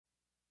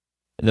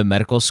the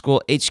Medical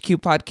School HQ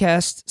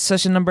podcast,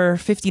 session number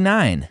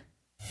 59.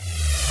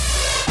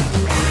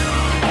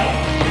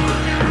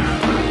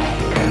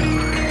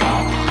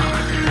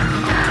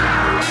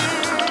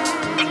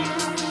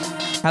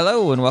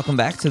 Hello, and welcome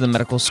back to the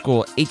Medical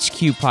School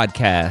HQ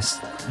podcast,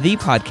 the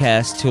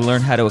podcast to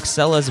learn how to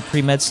excel as a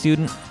pre-med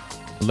student,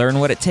 learn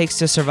what it takes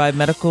to survive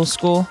medical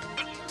school,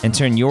 and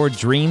turn your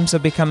dreams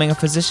of becoming a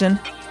physician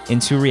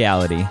into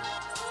reality.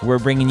 We're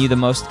bringing you the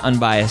most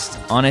unbiased,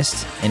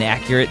 honest, and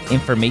accurate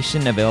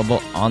information available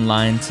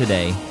online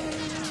today.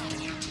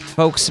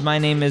 Folks, my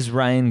name is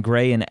Ryan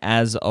Gray, and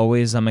as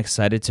always, I'm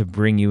excited to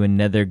bring you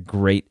another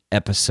great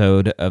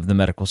episode of the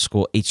Medical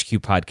School HQ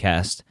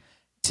podcast.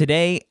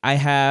 Today, I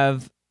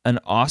have an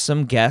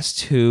awesome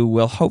guest who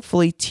will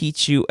hopefully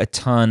teach you a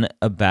ton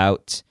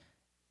about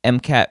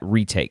MCAT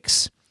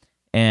retakes.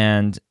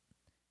 And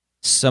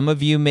some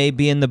of you may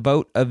be in the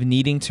boat of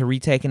needing to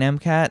retake an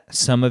MCAT.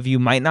 Some of you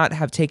might not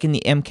have taken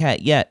the MCAT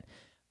yet,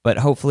 but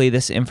hopefully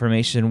this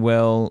information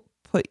will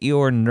put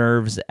your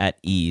nerves at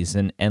ease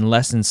and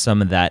lessen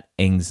some of that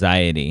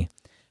anxiety.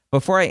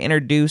 Before I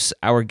introduce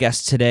our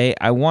guest today,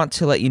 I want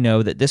to let you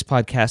know that this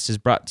podcast is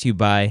brought to you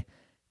by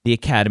the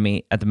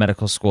Academy at the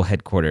Medical School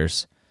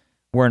headquarters.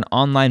 We're an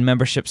online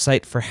membership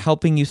site for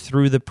helping you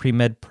through the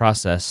pre-med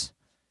process.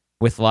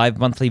 With live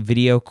monthly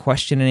video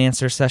question and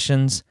answer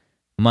sessions,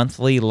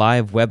 monthly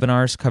live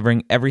webinars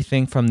covering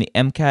everything from the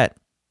MCAT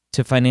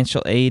to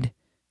financial aid,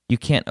 you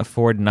can't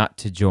afford not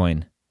to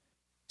join.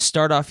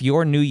 Start off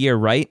your new year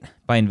right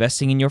by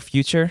investing in your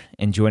future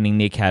and joining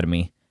the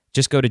Academy.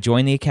 Just go to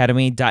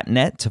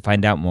jointheacademy.net to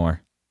find out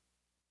more.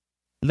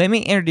 Let me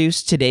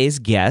introduce today's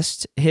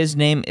guest. His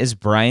name is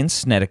Brian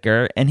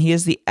Snedeker, and he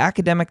is the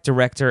Academic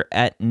Director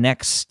at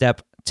Next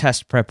Step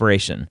Test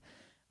Preparation.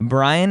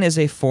 Brian is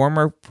a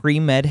former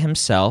pre-med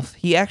himself.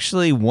 He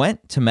actually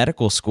went to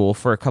medical school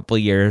for a couple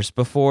of years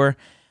before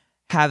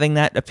having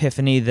that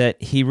epiphany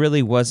that he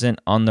really wasn't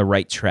on the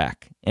right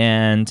track.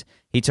 And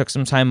he took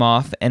some time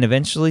off and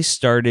eventually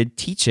started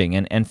teaching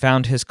and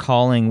found his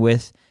calling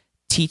with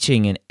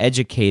teaching and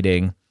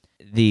educating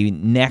the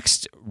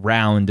next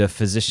round of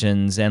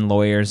physicians and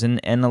lawyers and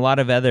a lot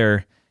of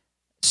other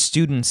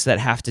students that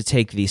have to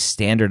take these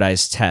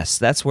standardized tests.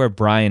 That's where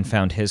Brian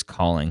found his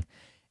calling.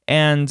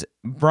 And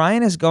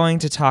Brian is going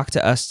to talk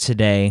to us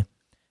today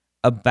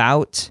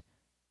about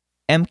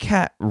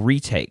MCAT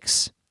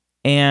retakes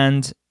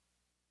and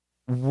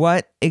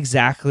what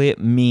exactly it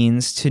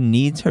means to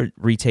need to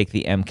retake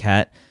the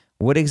MCAT,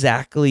 what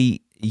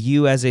exactly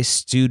you as a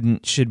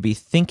student should be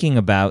thinking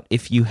about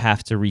if you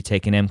have to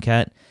retake an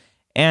MCAT,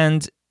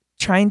 and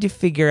trying to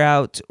figure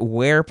out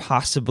where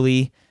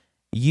possibly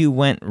you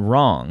went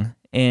wrong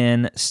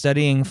in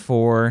studying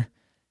for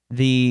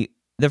the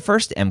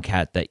first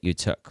MCAT that you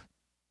took.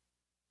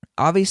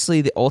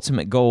 Obviously, the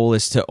ultimate goal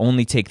is to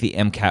only take the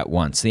MCAT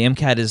once. The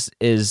MCAT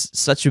is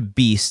such a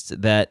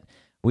beast that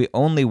we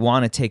only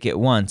want to take it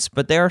once,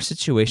 but there are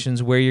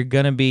situations where you're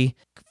going to be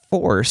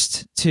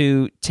forced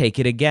to take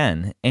it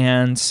again.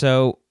 And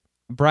so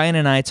Brian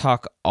and I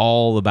talk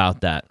all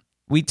about that.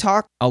 We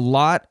talk a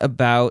lot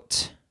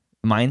about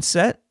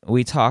mindset.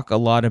 We talk a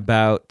lot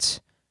about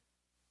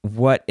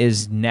what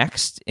is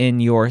next in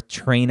your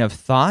train of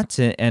thought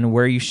and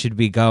where you should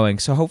be going.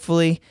 So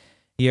hopefully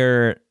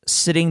you're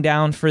sitting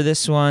down for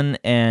this one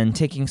and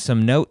taking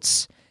some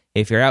notes.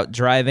 If you're out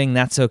driving,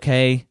 that's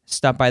okay.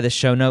 Stop by the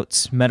show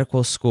notes,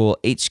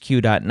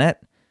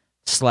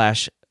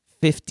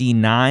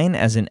 medicalschoolhq.net/59,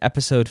 as in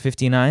episode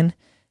 59,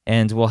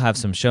 and we'll have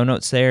some show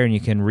notes there, and you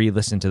can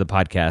re-listen to the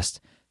podcast.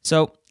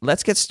 So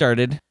let's get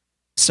started.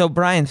 So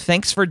Brian,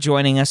 thanks for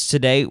joining us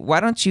today. Why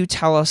don't you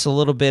tell us a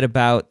little bit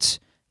about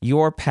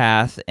your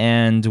path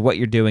and what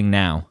you're doing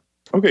now?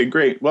 Okay,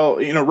 great. Well,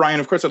 Ryan,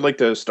 of course, I'd like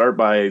to start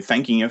by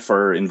thanking you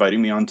for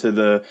inviting me onto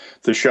the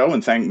show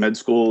and thank Med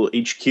School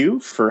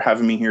HQ for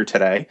having me here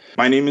today.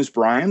 My name is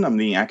Brian. I'm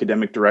the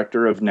Academic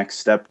Director of Next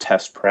Step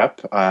Test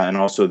Prep and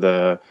also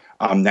the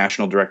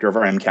National Director of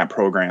our MCAT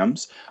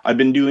programs. I've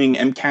been doing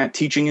MCAT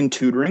teaching and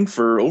tutoring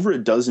for over a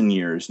dozen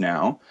years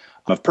now.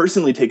 I've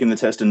personally taken the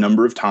test a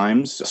number of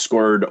times,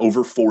 scored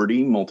over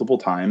 40 multiple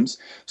times.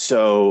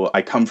 So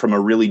I come from a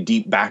really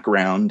deep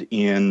background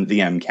in the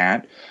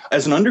MCAT.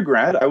 As an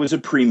undergrad, I was a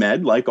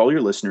pre-med, like all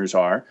your listeners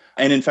are.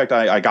 And in fact,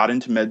 I got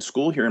into med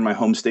school here in my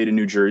home state of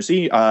New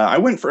Jersey. I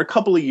went for a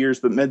couple of years,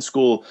 but med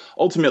school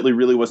ultimately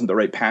really wasn't the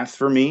right path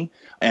for me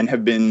and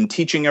have been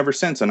teaching ever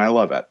since, and I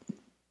love it.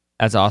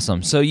 That's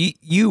awesome. So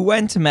you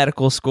went to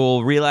medical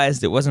school,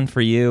 realized it wasn't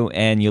for you,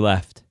 and you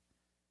left.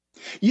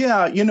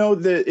 Yeah,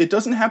 it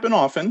doesn't happen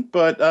often,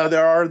 but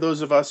there are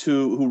those of us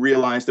who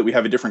realize that we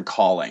have a different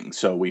calling,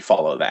 so we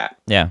follow that.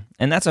 Yeah,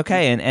 and that's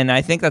okay. And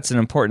I think that's an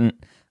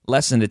important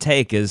lesson to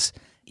take is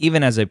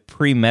even as a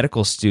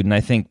pre-medical student, I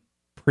think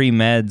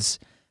pre-meds,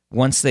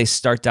 once they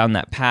start down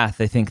that path,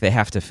 they think they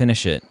have to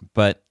finish it,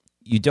 but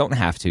you don't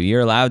have to.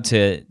 You're allowed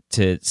to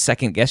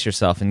second guess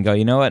yourself and go,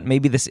 you know what,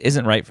 maybe this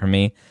isn't right for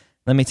me.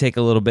 Let me take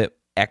a little bit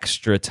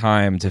extra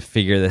time to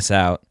figure this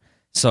out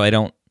so I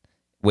don't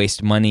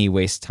waste money,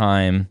 waste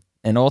time,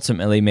 and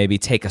ultimately maybe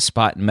take a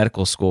spot in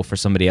medical school for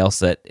somebody else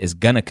that is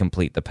going to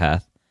complete the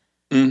path.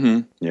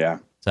 Yeah.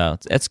 So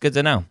it's good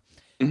to know.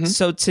 Mm-hmm.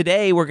 So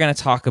today we're going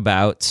to talk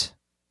about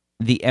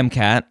the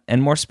MCAT,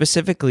 and more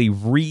specifically,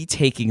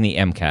 retaking the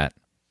MCAT.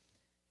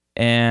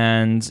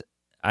 And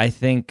I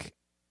think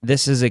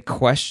this is a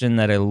question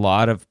that a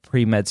lot of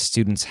pre-med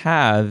students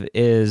have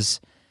is,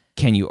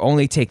 can you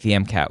only take the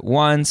MCAT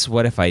once?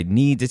 What if I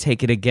need to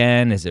take it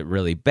again? Is it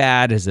really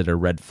bad? Is it a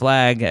red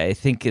flag? I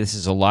think this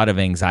is a lot of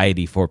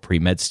anxiety for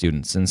pre-med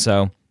students. And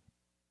so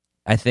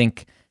I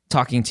think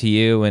talking to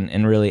you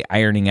and really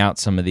ironing out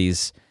some of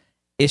these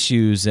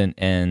issues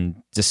and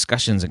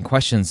discussions and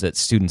questions that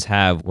students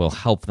have will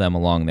help them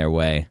along their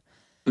way.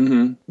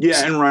 Mm-hmm.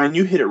 Yeah, and Ryan,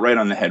 you hit it right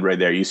on the head right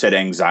there. You said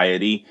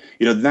anxiety.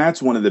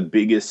 That's one of the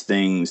biggest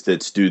things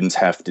that students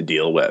have to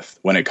deal with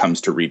when it comes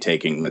to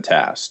retaking the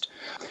test.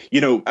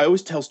 I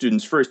always tell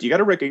students first, you got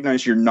to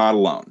recognize you're not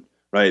alone,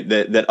 right?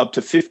 That up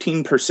to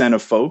 15%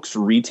 of folks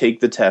retake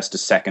the test a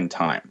second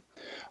time.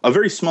 A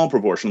very small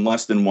proportion,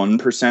 less than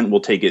 1%, will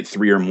take it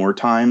 3 or more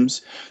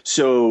times.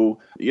 So,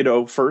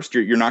 first,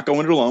 you're not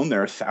going it alone.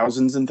 There are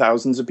thousands and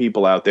thousands of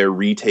people out there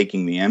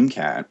retaking the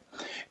MCAT.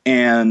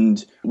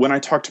 And when I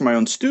talk to my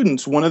own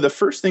students, one of the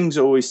first things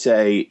I always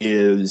say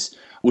is,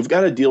 we've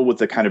got to deal with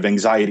the kind of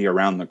anxiety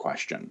around the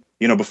question.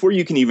 Before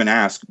you can even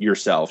ask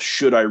yourself,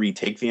 should I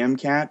retake the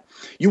MCAT?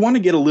 You want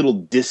to get a little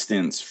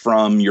distance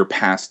from your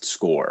past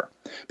score.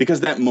 Because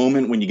that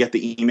moment when you get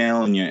the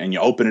email and you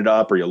open it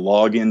up or you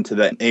log into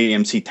the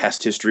AAMC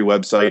test history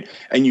website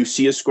and you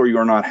see a score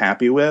you're not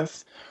happy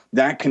with,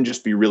 that can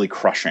just be really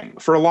crushing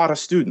for a lot of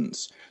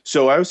students.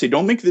 So I would say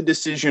don't make the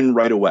decision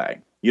right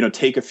away.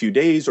 Take a few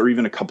days or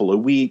even a couple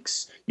of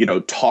weeks,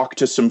 talk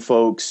to some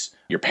folks,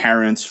 your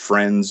parents,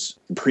 friends,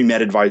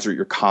 pre-med advisor at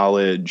your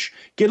college,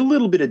 get a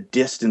little bit of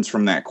distance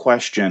from that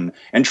question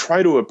and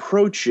try to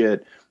approach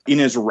it in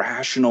as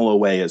rational a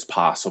way as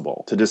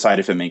possible to decide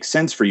if it makes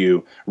sense for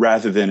you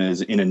rather than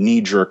as in a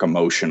knee-jerk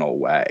emotional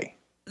way.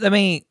 Let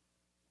me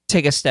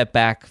take a step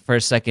back for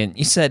a second.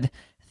 You said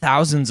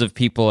thousands of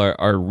people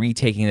are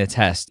retaking the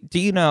test. Do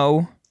you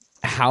know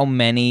how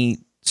many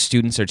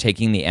students are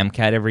taking the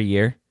MCAT every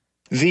year?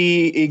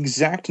 The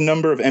exact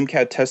number of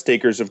MCAT test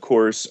takers, of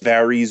course,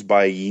 varies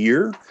by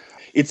year.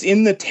 It's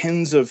in the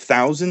tens of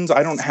thousands.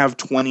 I don't have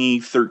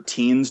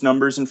 2013's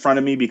numbers in front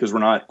of me because we're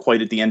not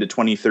quite at the end of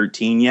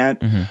 2013 yet.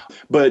 Mm-hmm.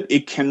 But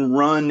it can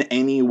run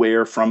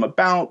anywhere from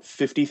about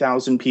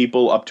 50,000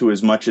 people up to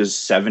as much as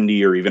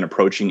 70 or even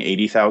approaching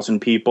 80,000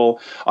 people.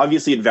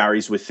 Obviously, it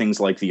varies with things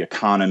like the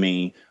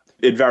economy.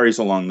 It varies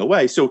along the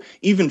way. So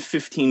even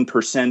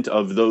 15%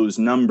 of those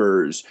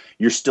numbers,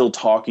 you're still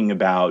talking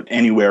about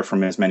anywhere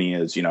from as many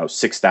as,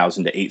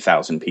 6,000 to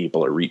 8,000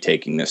 people are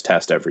retaking this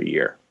test every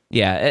year.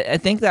 Yeah, I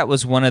think that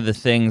was one of the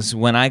things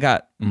when I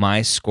got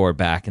my score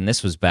back, and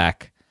this was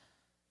back,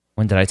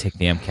 when did I take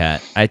the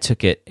MCAT? I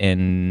took it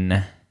in,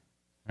 I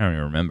don't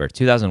even remember,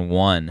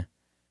 2001.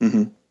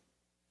 Mm-hmm.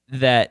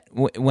 That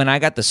when I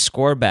got the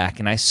score back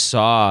and I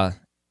saw,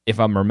 if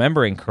I'm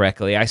remembering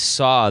correctly, I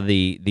saw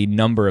the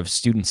number of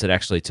students that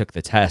actually took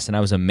the test, and I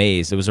was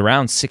amazed. It was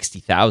around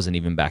 60,000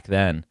 even back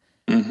then.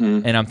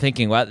 Mm-hmm. And I'm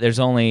thinking, well, there's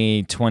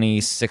only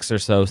 26 or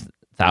so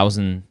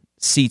thousand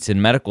seats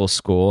in medical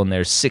school, and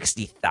there's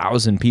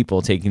 60,000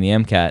 people taking the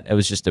MCAT. It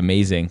was just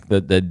amazing,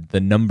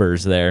 the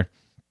numbers there.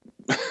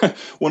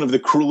 One of the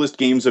cruelest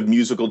games of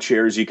musical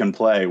chairs you can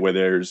play, where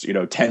there's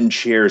 10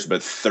 chairs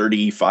but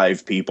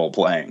 35 people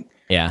playing.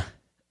 Yeah.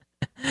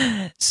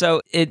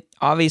 So it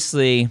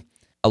obviously,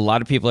 a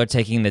lot of people are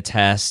taking the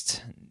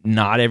test.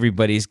 Not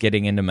everybody's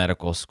getting into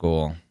medical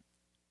school.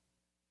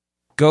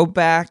 Go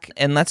back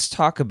and let's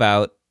talk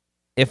about,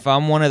 if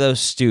I'm one of those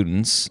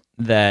students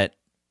that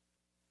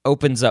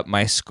opens up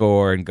my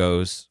score and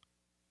goes,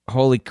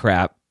 holy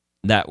crap,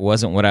 that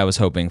wasn't what I was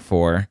hoping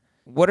for.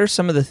 What are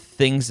some of the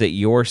things that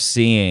you're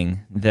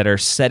seeing that are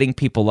setting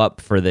people up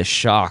for this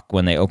shock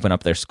when they open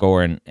up their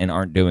score and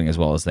aren't doing as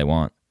well as they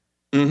want?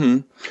 Mm-hmm.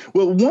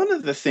 Well, one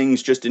of the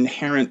things just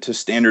inherent to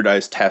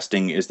standardized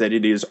testing is that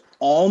it is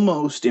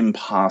almost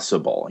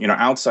impossible,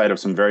 outside of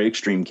some very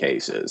extreme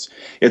cases,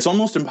 it's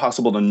almost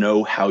impossible to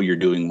know how you're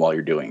doing while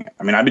you're doing it.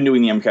 I mean, I've been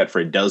doing the MCAT for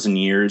a dozen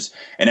years,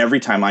 and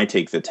every time I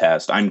take the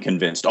test, I'm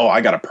convinced,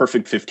 I got a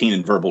perfect 15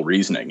 in verbal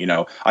reasoning.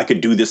 I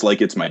could do this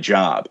like it's my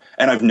job,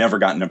 and I've never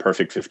gotten a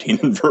perfect 15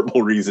 in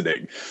verbal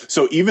reasoning.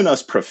 So even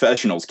us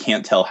professionals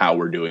can't tell how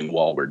we're doing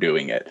while we're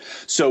doing it.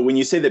 So when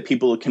you say that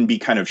people can be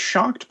kind of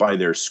shocked by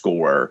their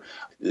score,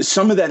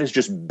 some of that is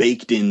just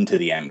baked into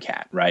the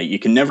MCAT, right? You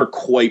can never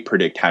quite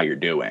predict how you're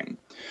doing.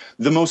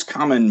 The most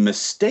common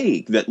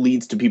mistake that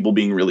leads to people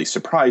being really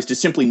surprised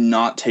is simply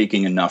not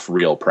taking enough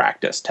real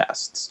practice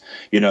tests.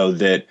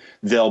 That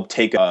they'll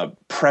take a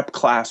prep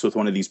class with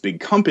one of these big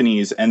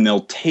companies and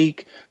they'll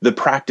take the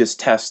practice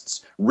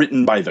tests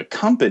written by the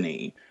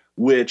company,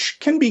 which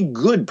can be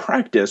good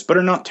practice, but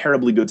are not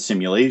terribly good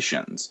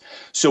simulations.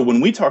 So when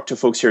we talk to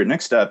folks here at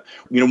Next Step,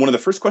 one of the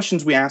first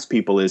questions we ask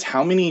people is,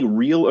 how many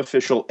real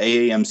official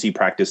AAMC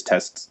practice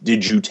tests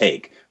did you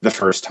take the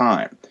first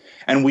time?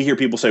 And we hear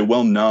people say,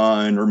 well,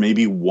 none or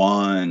maybe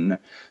one.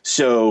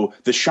 So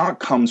the shock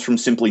comes from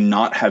simply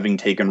not having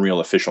taken real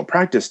official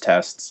practice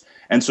tests,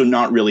 and so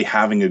not really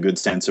having a good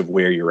sense of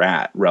where you're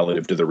at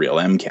relative to the real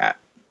MCAT.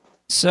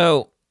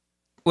 So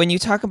when you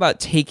talk about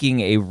taking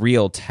a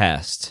real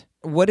test,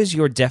 what is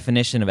your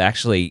definition of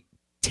actually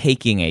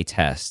taking a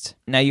test?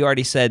 Now, you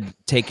already said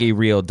take a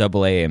real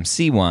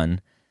AAMC one,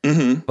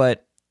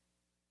 but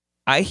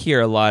I hear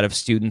a lot of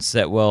students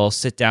that will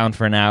sit down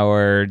for an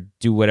hour,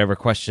 do whatever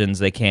questions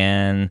they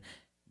can,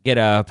 get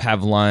up,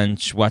 have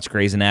lunch, watch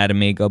Grey's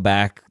Anatomy, go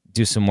back,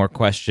 do some more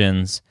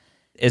questions.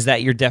 Is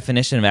that your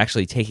definition of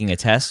actually taking a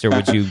test, or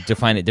would you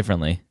define it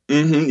differently?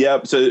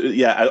 Yep. So,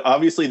 yeah,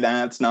 obviously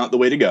that's not the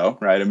way to go,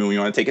 right? I mean, when you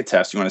want to take a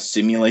test, you want to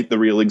simulate the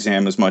real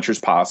exam as much as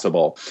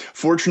possible.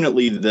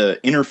 Fortunately, the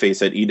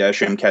interface at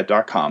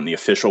e-mcat.com, the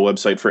official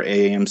website for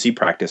AAMC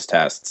practice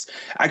tests,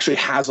 actually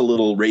has a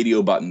little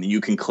radio button that you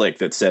can click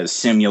that says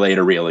simulate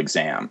a real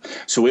exam.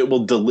 So it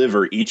will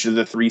deliver each of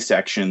the 3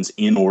 sections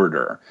in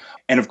order.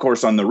 And of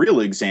course, on the real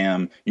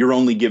exam, you're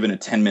only given a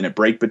 10-minute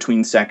break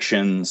between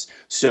sections.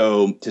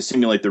 So to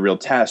simulate the real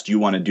test, you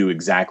want to do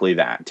exactly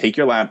that. Take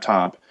your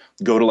laptop,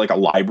 go to like a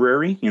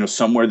library,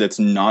 somewhere that's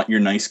not your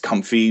nice,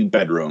 comfy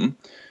bedroom,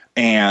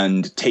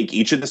 and take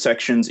each of the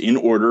sections in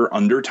order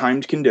under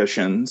timed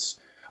conditions.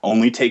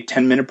 Only take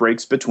 10-minute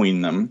breaks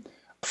between them.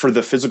 For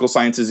the physical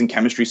sciences and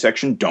chemistry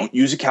section, don't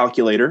use a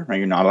calculator. Right?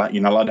 You're not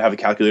allowed to have a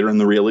calculator in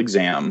the real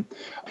exam.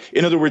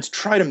 In other words,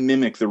 try to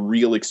mimic the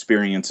real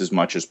experience as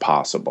much as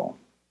possible.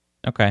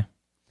 Okay.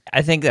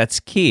 I think that's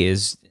key,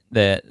 is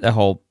the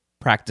whole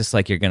practice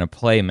like you're going to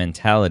play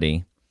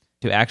mentality,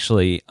 to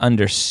actually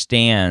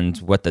understand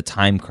what the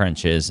time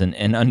crunch is and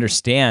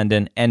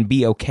understand and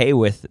be okay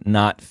with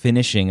not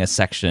finishing a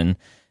section,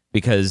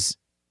 because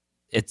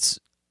it's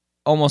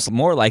almost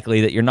more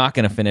likely that you're not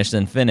going to finish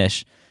than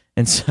finish.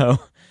 And so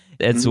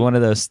it's one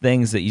of those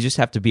things that you just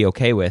have to be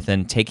okay with,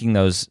 and taking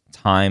those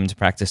timed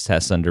practice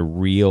tests under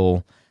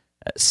real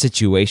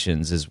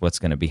situations is what's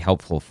going to be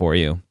helpful for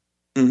you.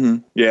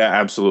 Yeah,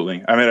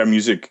 absolutely. I had a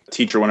music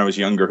teacher when I was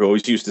younger who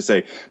always used to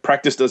say,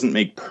 practice doesn't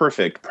make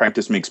perfect,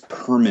 practice makes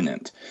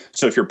permanent.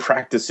 So if you're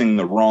practicing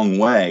the wrong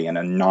way, in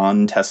a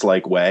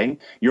non-test-like way,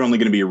 you're only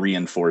going to be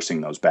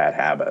reinforcing those bad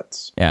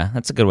habits. Yeah,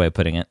 that's a good way of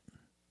putting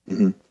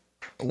it.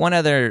 One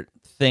other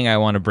thing I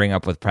want to bring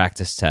up with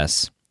practice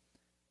tests,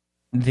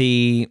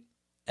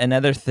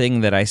 another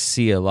thing that I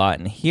see a lot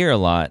and hear a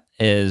lot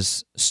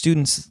is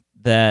students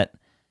that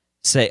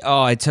say,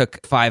 oh, I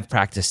took 5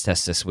 practice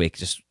tests this week,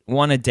 just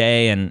one a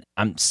day, and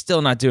I'm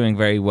still not doing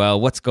very well.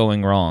 What's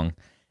going wrong?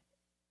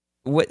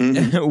 What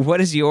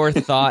is your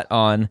thought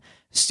on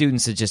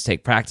students that just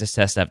take practice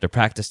test after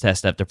practice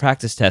test after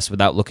practice test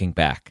without looking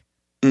back?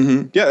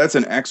 Yeah, that's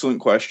an excellent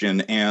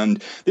question.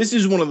 And this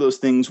is one of those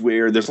things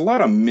where there's a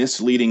lot of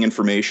misleading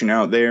information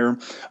out there.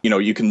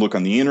 You can look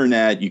on the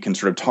internet, you can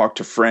sort of talk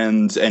to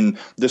friends, and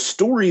the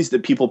stories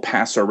that people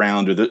pass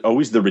around are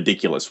always the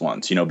ridiculous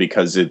ones,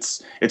 because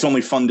it's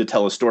only fun to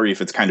tell a story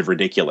if it's kind of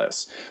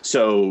ridiculous.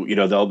 So,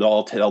 they'll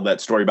all tell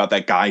that story about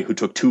that guy who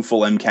took 2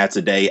 full MCATs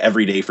a day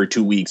every day for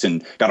 2 weeks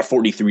and got a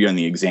 43 on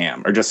the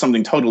exam, or just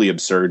something totally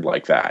absurd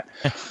like that.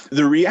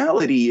 The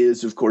reality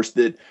is, of course,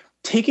 that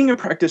taking a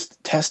practice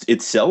test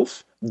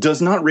itself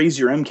does not raise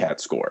your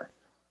MCAT score.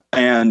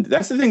 And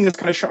that's the thing that's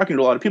kind of shocking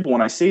to a lot of people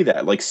when I say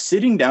that. Like,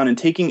 sitting down and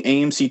taking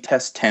AAMC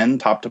Test 10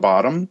 top to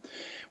bottom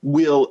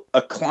will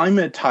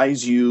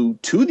acclimatize you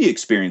to the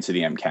experience of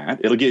the MCAT.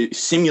 It'll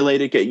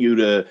simulate it, get you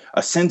to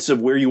a sense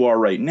of where you are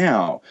right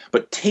now.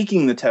 But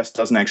taking the test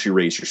doesn't actually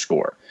raise your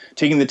score.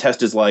 Taking the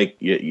test is like,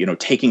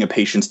 taking a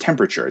patient's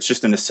temperature. It's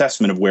just an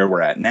assessment of where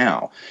we're at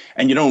now.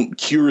 And you don't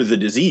cure the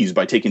disease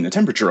by taking the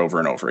temperature over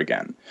and over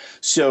again.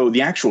 So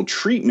the actual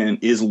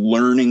treatment is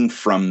learning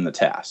from the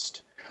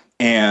test.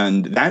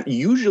 And that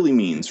usually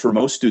means, for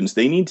most students,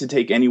 they need to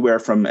take anywhere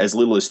from as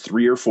little as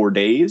 3 or 4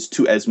 days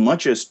to as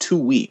much as 2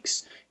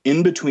 weeks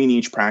in between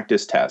each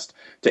practice test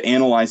to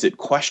analyze it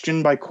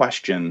question by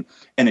question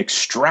and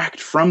extract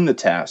from the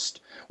test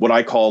what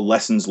I call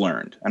lessons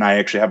learned. And I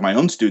actually have my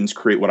own students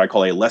create what I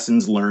call a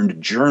lessons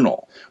learned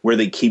journal, where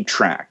they keep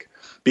track.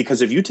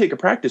 Because if you take a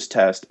practice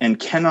test and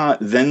cannot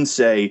then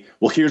say,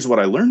 well, here's what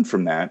I learned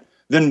from that,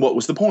 then what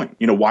was the point?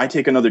 Why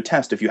take another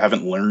test if you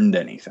haven't learned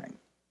anything?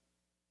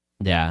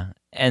 Yeah,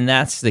 and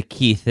that's the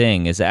key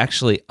thing, is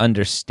actually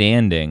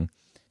understanding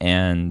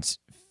and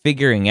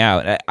figuring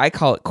out. I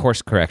call it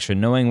course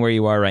correction, knowing where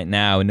you are right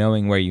now,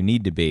 knowing where you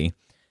need to be,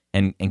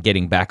 and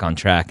getting back on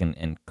track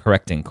and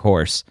correcting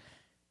course.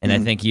 And I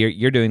think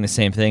you're doing the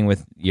same thing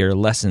with your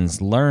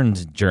lessons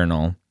learned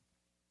journal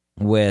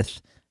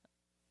with,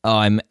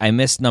 I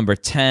missed number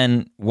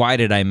 10. Why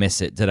did I miss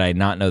it? Did I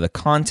not know the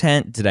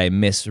content? Did I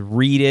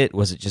misread it?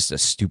 Was it just a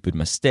stupid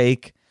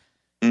mistake?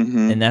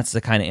 And that's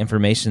the kind of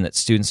information that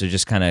students are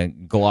just kind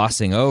of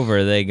glossing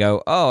over. They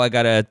go, oh, I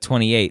got a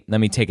 28. Let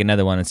me take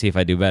another one and see if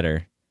I do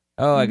better.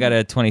 Oh, I got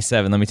a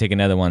 27. Let me take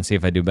another one, see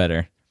if I do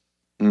better.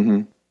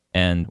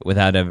 And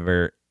without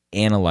ever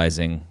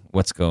analyzing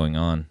what's going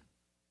on.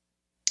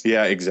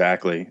 Yeah,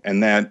 exactly.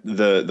 And that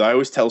I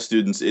always tell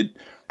students,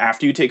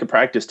 after you take a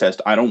practice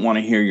test, I don't want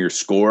to hear your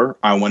score.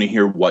 I want to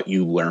hear what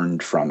you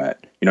learned from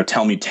it.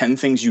 Tell me 10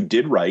 things you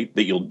did right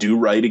that you'll do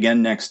right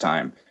again next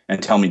time,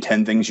 and tell me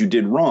 10 things you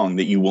did wrong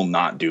that you will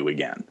not do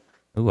again.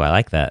 Ooh, I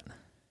like that.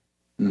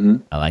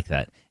 I like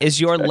that. Is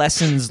your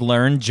lessons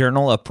learned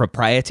journal a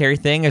proprietary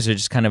thing, or is it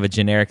just kind of a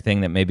generic thing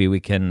that maybe we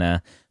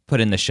can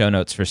put in the show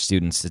notes for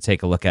students to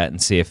take a look at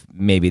and see if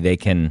maybe they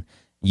can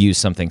use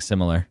something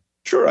similar?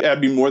 Sure. I'd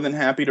be more than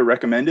happy to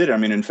recommend it. I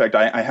mean, in fact,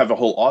 I have a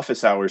whole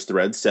office hours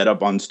thread set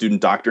up on Student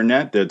Doctor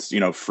Net that's,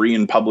 free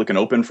and public and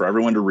open for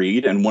everyone to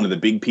read. And one of the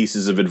big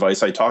pieces of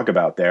advice I talk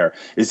about there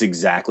is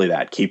exactly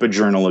that. Keep a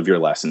journal of your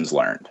lessons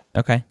learned.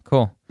 Okay,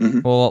 cool.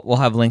 Well, we'll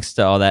have links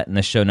to all that in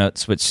the show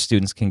notes, which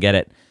students can get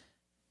at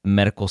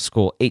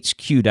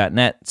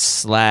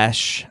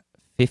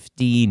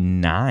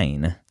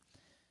medicalschoolhq.net/59.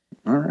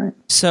 All right.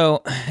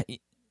 So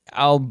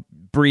I'll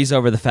breeze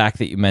over the fact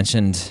that you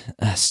mentioned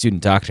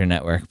Student Doctor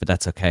Network, but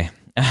that's okay.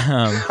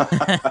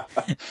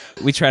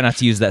 We try not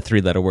to use that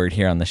 3-letter word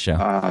here on the show.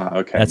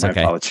 Okay. That's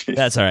okay. Apologies.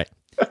 That's all right.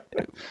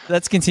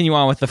 Let's continue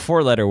on with the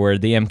 4-letter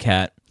word, the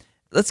MCAT.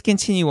 Let's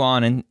continue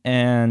on,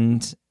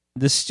 and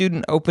the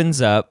student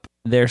opens up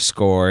their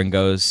score and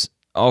goes,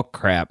 oh,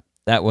 crap,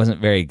 that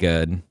wasn't very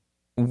good.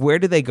 Where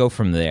do they go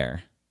from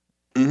there?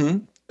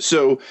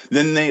 So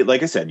then they,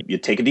 like I said, you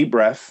take a deep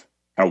breath,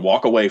 kind of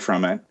walk away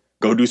from it,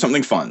 go do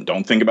something fun.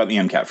 Don't think about the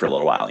MCAT for a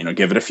little while.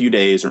 Give it a few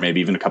days or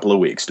maybe even a couple of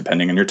weeks,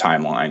 depending on your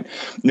timeline.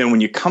 Then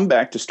when you come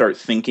back to start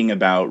thinking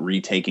about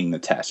retaking the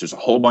test, there's a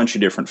whole bunch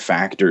of different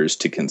factors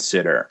to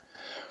consider.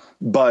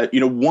 But,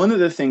 one of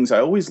the things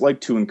I always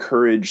like to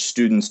encourage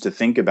students to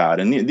think about,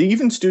 and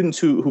even students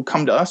who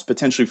come to us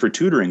potentially for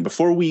tutoring,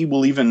 before we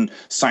will even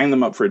sign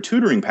them up for a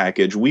tutoring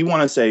package, we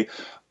want to say,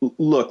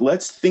 look,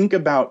 let's think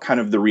about kind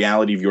of the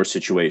reality of your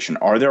situation.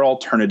 Are there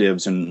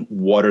alternatives, and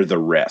what are the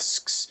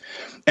risks?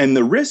 And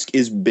the risk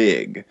is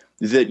big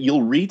that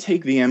you'll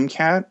retake the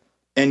MCAT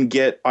and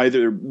get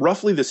either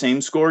roughly the same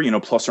score,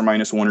 plus or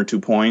minus 1 or 2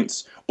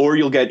 points, or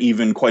you'll get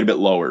even quite a bit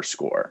lower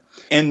score.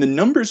 And the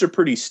numbers are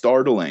pretty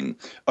startling.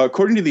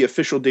 According to the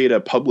official data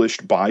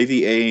published by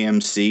the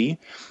AAMC,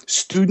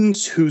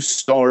 students who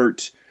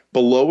start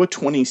below a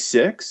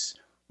 26,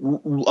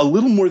 a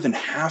little more than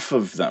half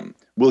of them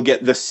will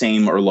get the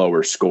same or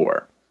lower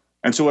score.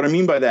 And so what I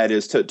mean by that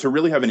is to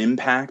really have an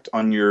impact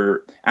on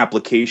your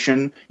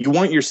application, you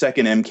want your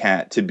second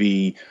MCAT to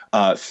be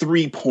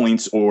 3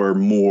 points or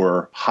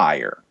more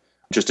higher,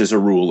 just as a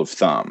rule of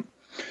thumb.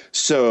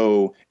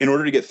 So in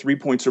order to get 3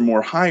 points or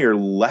more higher,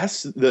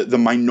 the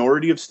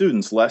minority of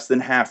students, less than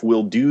half,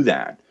 will do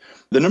that.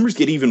 The numbers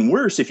get even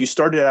worse if you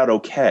started out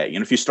okay.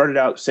 And if you started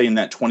out, say, in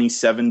that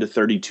 27 to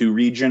 32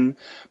 region,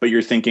 but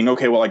you're thinking,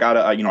 okay, well, I got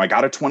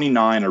a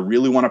 29. I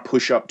really want to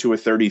push up to a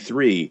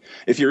 33.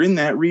 If you're in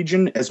that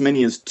region, as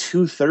many as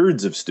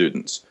 2/3 of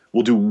students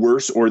will do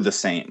worse or the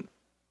same.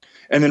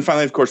 And then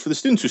finally, of course, for the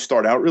students who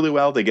start out really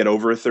well, they get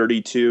over a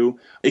 32.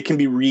 It can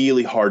be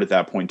really hard at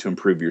that point to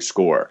improve your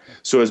score.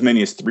 So as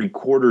many as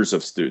 3/4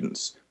 of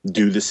students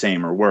do the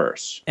same or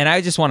worse. And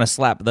I just want to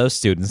slap those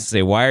students and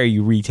say, why are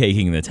you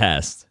retaking the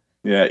test?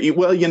 Yeah,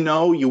 well,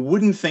 you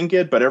wouldn't think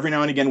it, but every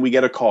now and again we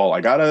get a call.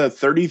 I got a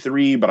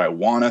 33, but I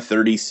want a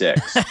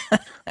 36.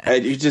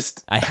 I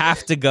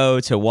have to go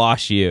to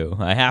Wash U.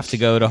 I have to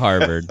go to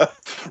Harvard.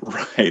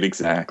 Right,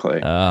 exactly.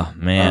 Oh,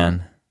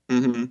 man.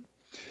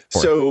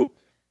 So,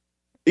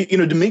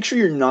 to make sure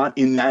you're not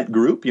in that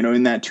group,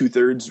 in that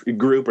 2/3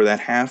 group or that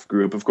half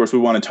group, of course, we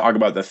want to talk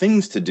about the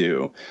things to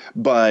do.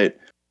 But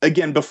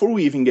again, before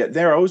we even get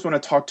there, I always want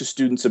to talk to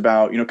students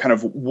about, kind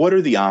of what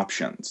are the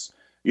options?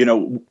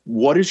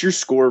 What is your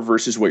score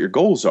versus what your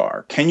goals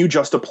are? Can you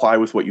just apply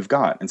with what you've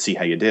got and see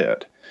how you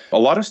did? A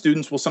lot of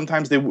students will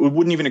sometimes, it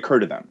wouldn't even occur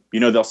to them.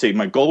 They'll say,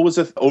 my goal was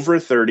over a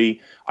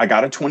 30. I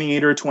got a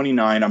 28 or a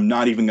 29. I'm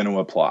not even going to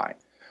apply.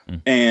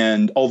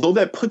 And although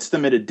that puts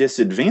them at a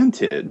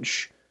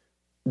disadvantage,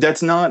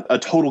 that's not a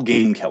total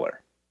game killer,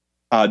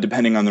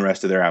 depending on the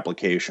rest of their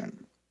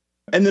application.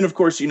 And then, of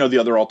course, the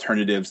other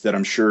alternatives that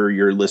I'm sure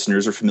your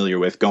listeners are familiar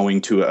with,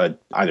 going to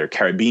either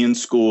Caribbean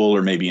school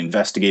or maybe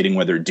investigating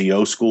whether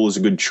DO school is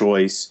a good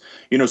choice,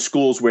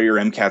 schools where your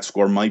MCAT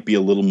score might be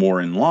a little more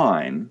in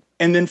line.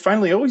 And then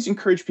finally, I always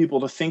encourage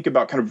people to think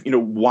about kind of,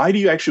 why do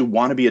you actually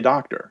want to be a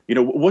doctor?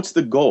 What's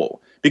the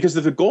goal? Because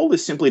if the goal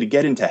is simply to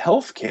get into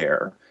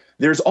healthcare,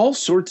 there's all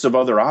sorts of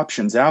other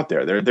options out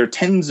there. There are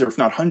tens or if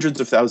not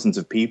hundreds of thousands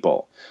of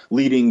people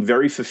leading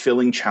very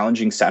fulfilling,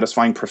 challenging,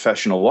 satisfying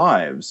professional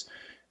lives,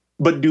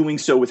 but doing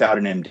so without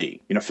an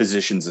MD,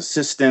 physician's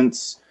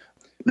assistants,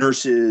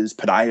 nurses,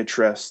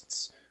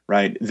 podiatrists,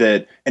 right?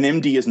 That an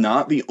MD is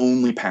not the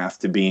only path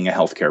to being a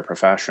healthcare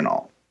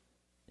professional.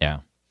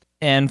 Yeah.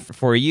 And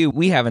for you,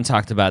 we haven't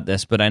talked about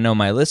this, but I know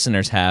my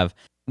listeners have.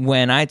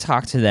 When I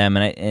talk to them,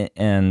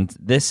 and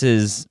this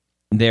is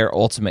their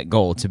ultimate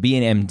goal, to be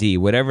an MD,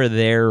 whatever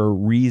their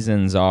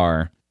reasons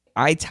are,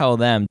 I tell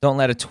them, don't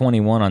let a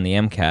 21 on the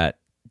MCAT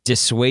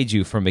dissuade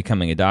you from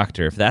becoming a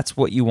doctor. If that's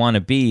what you want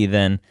to be,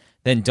 then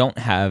don't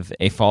have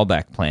a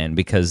fallback plan,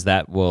 because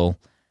that will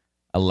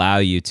allow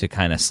you to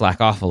kind of slack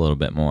off a little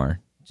bit more,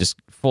 just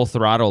full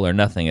throttle or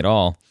nothing at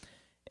all.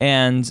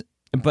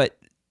 But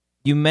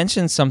you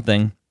mentioned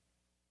something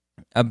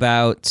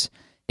about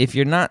if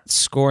you're not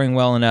scoring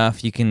well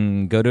enough, you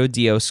can go to a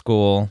DO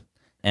school,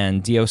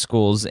 and DO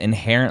schools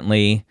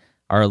inherently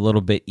are a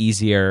little bit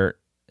easier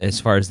as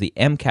far as the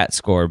MCAT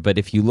score. But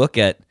if you look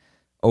at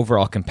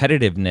overall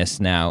competitiveness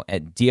now,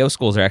 at DO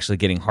schools are actually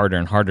getting harder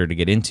and harder to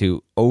get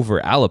into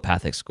over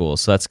allopathic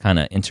schools. So that's kind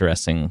of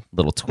interesting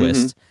little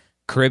twist.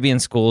 Caribbean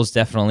schools,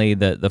 definitely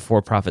the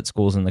for-profit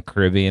schools in the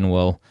Caribbean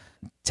will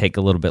take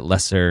a little bit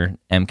lesser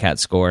MCAT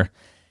score.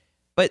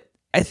 But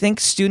I think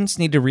students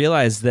need to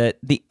realize that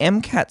the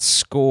MCAT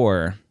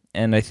score,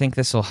 and I think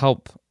this will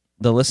help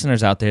the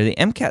listeners out there, the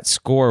MCAT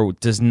score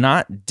does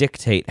not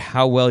dictate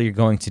how well you're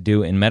going to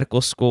do in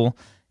medical school.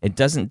 It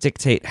doesn't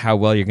dictate how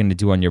well you're going to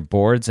do on your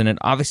boards, and it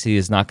obviously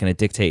is not going to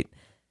dictate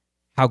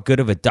how good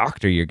of a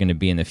doctor you're going to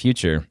be in the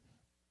future.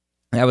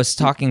 I was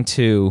talking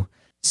to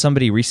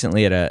somebody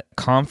recently at a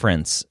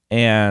conference,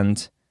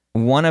 and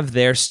one of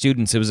their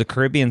students, it was a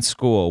Caribbean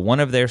school, one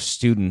of their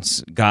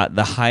students got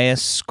the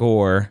highest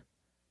score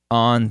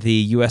on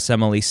the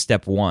USMLE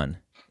Step 1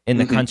 in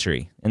the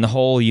country, in the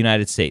whole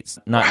United States,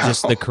 not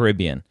just the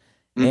Caribbean.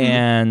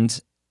 And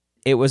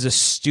it was a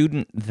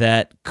student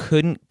that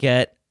couldn't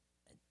get,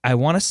 I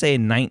want to say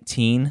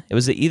 19. It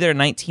was either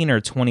 19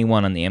 or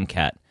 21 on the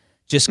MCAT.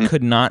 Just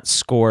could not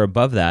score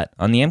above that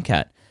on the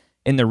MCAT.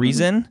 And the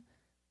reason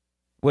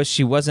was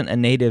she wasn't a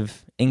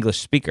native English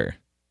speaker.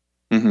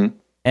 And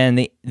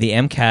the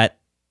MCAT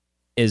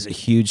is a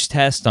huge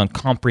test on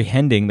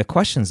comprehending the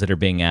questions that are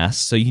being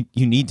asked. So you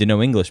need to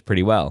know English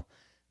pretty well.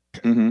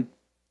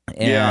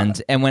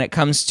 And when it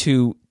comes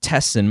to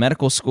tests in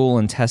medical school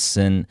and tests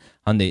on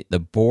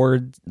the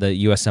board,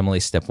 the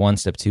USMLE Step 1,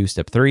 Step 2,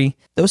 Step 3,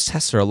 those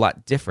tests are a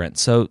lot different.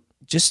 So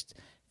just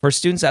for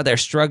students out there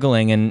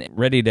struggling and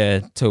ready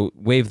to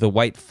wave the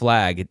white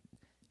flag,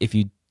 if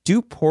you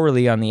do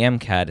poorly on the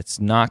MCAT, it's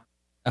not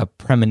a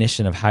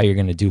premonition of how you're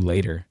going to do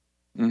later.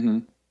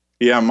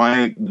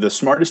 Yeah, the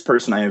smartest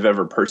person I have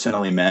ever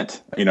personally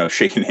met,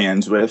 shaking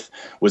hands with,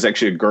 was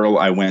actually a girl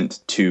I went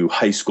to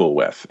high school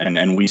with,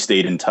 and we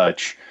stayed in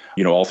touch,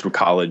 all through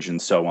college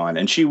and so on.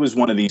 And she was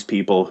one of these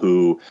people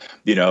who,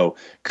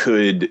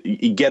 could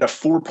get a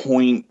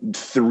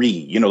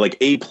 4.3, like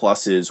A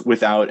pluses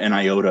without an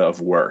iota of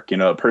work.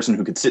 A person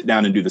who could sit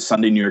down and do the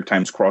Sunday New York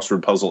Times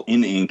crossword puzzle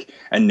in ink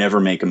and never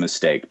make a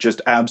mistake.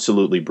 Just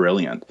absolutely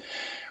brilliant.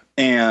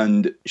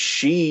 And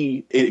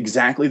she,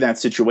 exactly that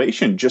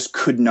situation, just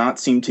could not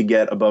seem to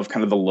get above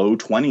kind of the low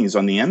 20s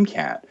on the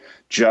MCAT.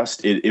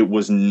 It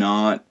was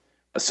not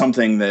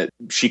something that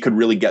she could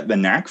really get the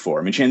knack for.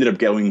 I mean, she ended up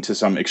going to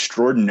some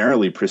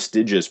extraordinarily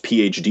prestigious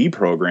PhD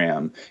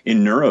program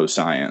in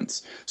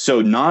neuroscience.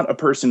 So not a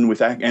person with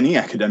any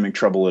academic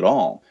trouble at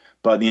all.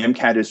 But the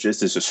MCAT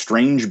is a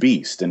strange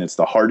beast, and it's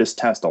the hardest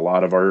test a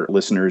lot of our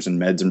listeners in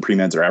meds and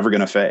pre-meds are ever going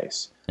to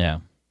face. Yeah.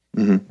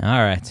 All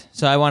right.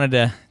 So I wanted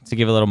to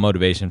give a little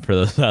motivation for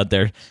those out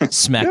there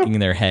smacking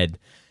their head.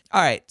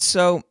 All right.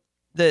 So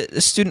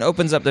the student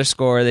opens up their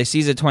score. They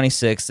sees a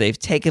 26. They've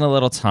taken a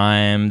little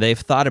time. They've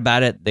thought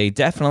about it. They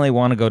definitely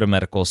want to go to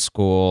medical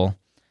school.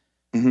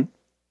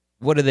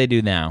 What do they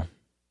do now?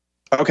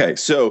 Okay,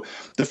 so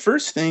the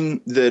first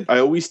thing that I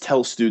always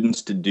tell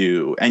students to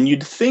do, and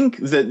you'd think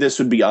that this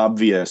would be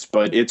obvious,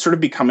 but it's sort of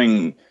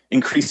becoming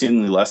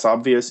increasingly less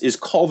obvious, is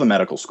call the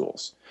medical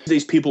schools.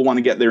 These people want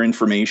to get their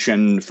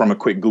information from a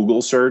quick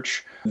Google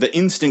search. The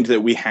instinct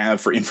that we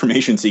have for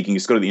information seeking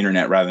is to go to the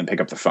internet rather than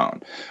pick up the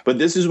phone. But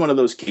this is one of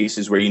those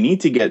cases where you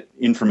need to get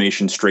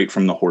information straight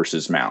from the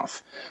horse's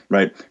mouth,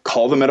 right?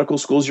 Call the medical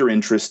schools you're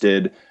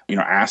interested,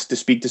 ask to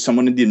speak to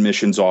someone in the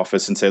admissions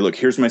office and say, look,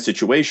 here's my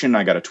situation.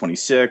 I got a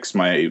 26.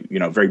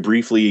 Very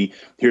briefly,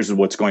 here's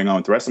what's going on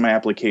with the rest of my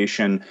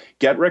application.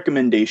 Get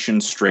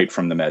recommendations straight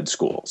from the med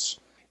schools.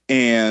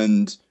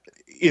 And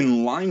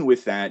in line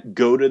with that,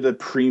 go to the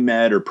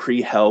pre-med or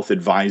pre-health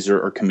advisor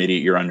or committee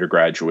at your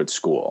undergraduate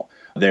school.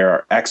 They're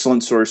an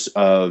excellent source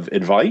of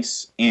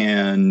advice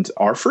and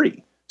are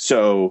free.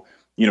 So,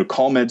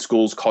 call med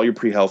schools, call your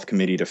pre-health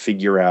committee to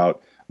figure out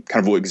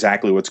kind of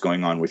exactly what's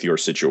going on with your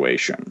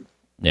situation.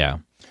 Yeah.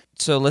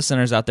 So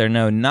listeners out there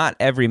know not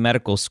every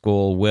medical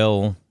school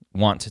will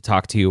want to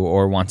talk to you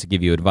or want to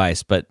give you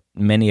advice, but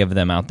many of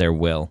them out there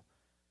will.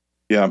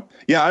 Yeah.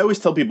 I always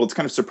tell people it's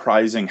kind of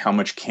surprising how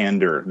much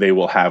candor they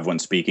will have when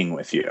speaking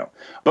with you.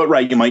 But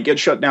right, you might get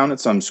shut down at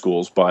some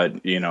schools, but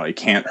it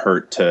can't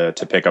hurt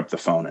to pick up the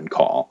phone and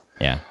call.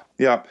 Yeah.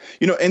 Yeah.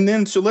 And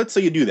then, so let's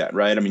say you do that,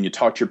 right? I mean, you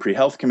talk to your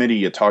pre-health committee,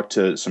 you talk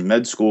to some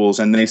med schools,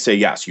 and they say,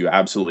 yes, you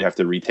absolutely have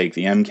to retake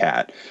the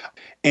MCAT.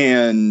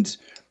 And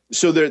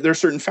so there are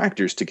certain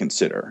factors to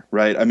consider,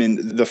 right? I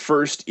mean, the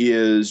first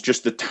is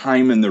just the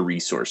time and the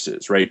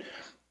resources, right?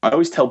 I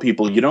always tell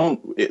people,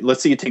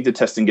 let's say you take the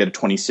test and get a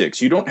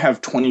 26. You don't have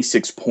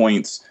 26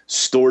 points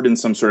stored in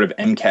some sort of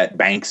MCAT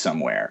bank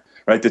somewhere,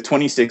 right? The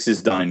 26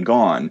 is done and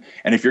gone.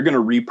 And if you're going to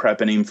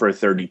re-prep and aim for a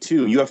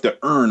 32, you have to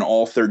earn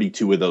all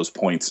 32 of those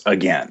points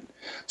again.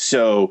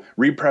 So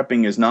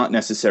re-prepping is not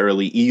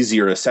necessarily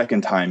easier a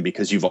second time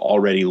because you've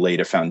already laid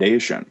a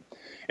foundation.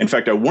 In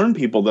fact, I warn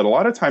people that a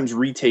lot of times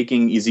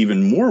retaking is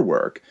even more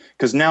work,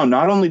 because now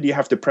not only do you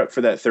have to prep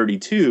for that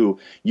 32,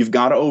 you've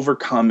got to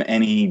overcome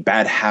any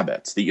bad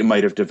habits that you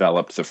might have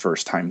developed the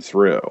first time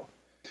through.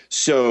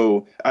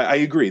 So I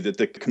agree that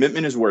the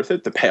commitment is worth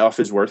it. The payoff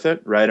is worth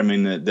it, right? I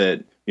mean,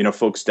 that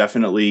folks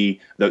definitely,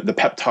 the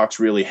pep talks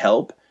really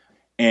help.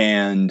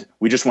 And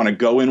we just want to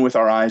go in with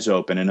our eyes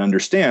open and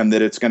understand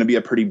that it's going to be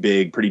a pretty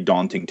big, pretty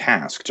daunting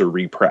task to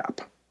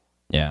re-prep.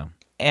 Yeah.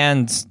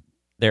 And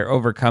they're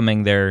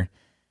overcoming the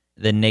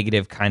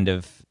negative kind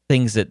of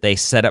things that they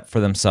set up for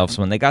themselves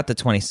when they got to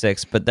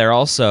 26, but they're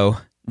also,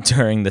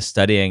 during the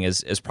studying,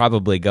 is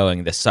probably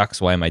going, this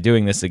sucks, why am I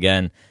doing this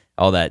again?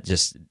 All that,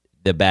 just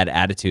the bad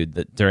attitude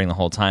that during the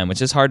whole time,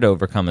 which is hard to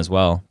overcome as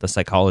well, the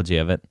psychology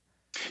of it.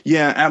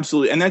 Yeah,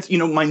 absolutely. And that's,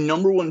 my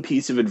number one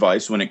piece of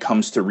advice when it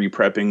comes to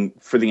re-prepping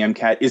for the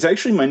MCAT is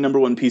actually my number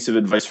one piece of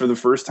advice for the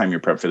first time you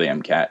prep for the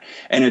MCAT.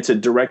 And it's a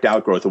direct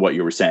outgrowth of what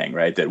you were saying,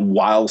 right? That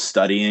while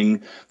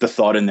studying, the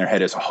thought in their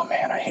head is, oh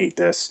man, I hate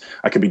this.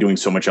 I could be doing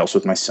so much else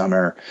with my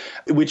summer,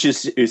 which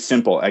is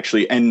simple,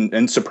 actually,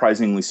 and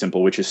surprisingly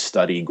simple, which is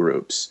study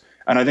groups.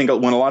 And I think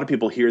when a lot of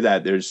people hear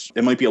that,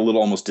 it might be a little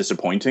almost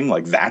disappointing.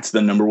 Like, that's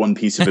the number one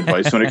piece of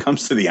advice when it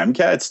comes to the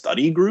MCAT,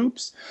 study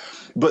groups.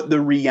 But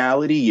the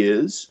reality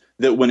is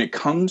that when it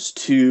comes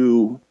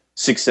to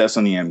success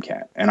on the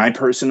MCAT, and I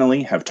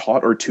personally have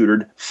taught or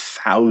tutored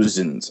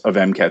thousands of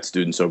MCAT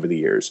students over the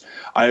years,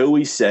 I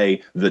always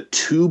say the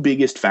two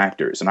biggest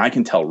factors, and I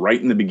can tell right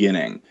in the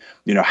beginning,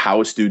 how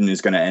a student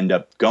is going to end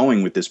up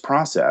going with this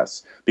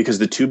process, because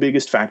the two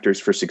biggest factors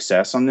for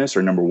success on this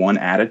are, number one,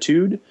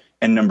 attitude,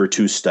 and number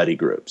two, study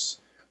groups.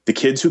 The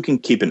kids who can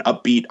keep an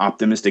upbeat,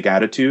 optimistic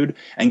attitude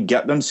and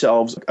get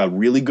themselves a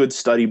really good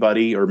study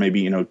buddy, or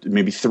maybe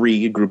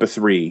a group of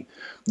three,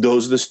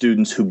 those are the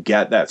students who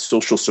get that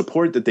social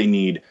support that they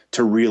need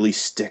to really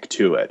stick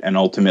to it and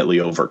ultimately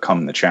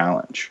overcome the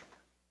challenge.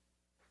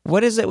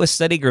 What is it with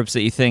study groups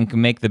that you think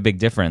make the big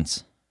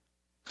difference?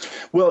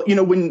 Well,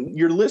 when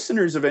your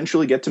listeners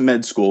eventually get to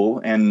med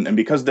school, and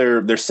because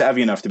they're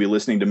savvy enough to be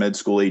listening to Med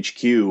School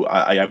HQ,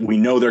 we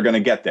know they're going to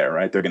get there,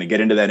 right? They're going to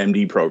get into that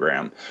MD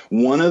program.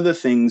 One of the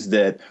things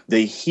that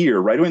they hear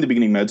right away in the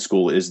beginning of med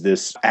school is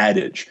this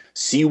adage: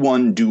 see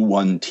one, do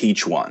one,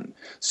 teach one.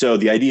 So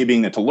the idea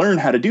being that to learn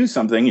how to do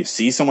something, you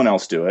see someone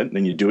else do it,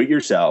 then you do it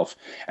yourself,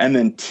 and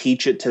then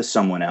teach it to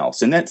someone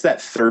else. And that's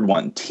that third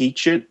one: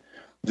 teach it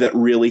that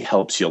really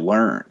helps you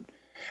learn.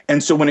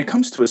 And so when it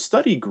comes to a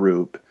study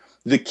group,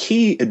 the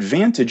key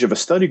advantage of a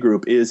study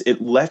group is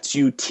it lets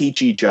you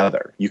teach each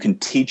other. You can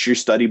teach your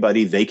study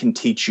buddy, they can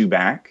teach you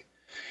back.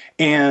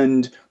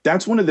 And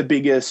that's one of the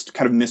biggest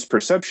kind of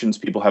misperceptions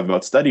people have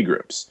about study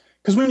groups.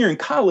 Because when you're in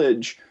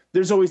college,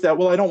 there's always that,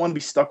 well, I don't want to be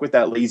stuck with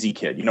that lazy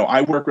kid.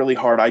 I work really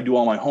hard, I do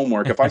all my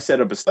homework. If I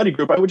set up a study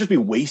group, I would just be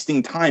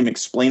wasting time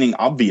explaining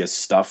obvious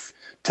stuff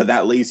to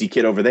that lazy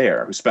kid over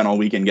there who spent all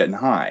weekend getting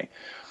high.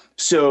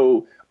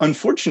 So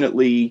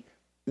unfortunately,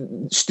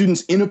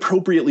 students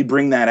inappropriately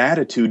bring that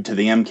attitude to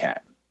the MCAT.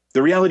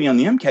 The reality on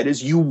the MCAT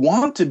is you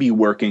want to be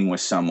working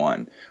with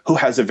someone who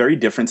has a very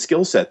different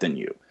skill set than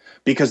you,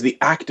 because the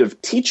act of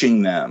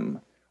teaching them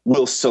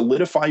will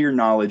solidify your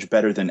knowledge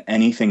better than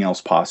anything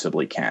else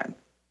possibly can.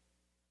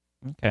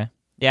 Okay.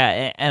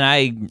 Yeah, and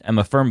I am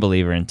a firm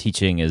believer in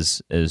teaching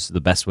is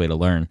the best way to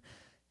learn.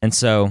 And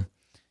so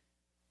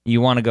you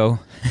want to go,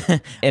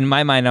 in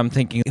my mind, I'm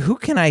thinking, who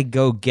can I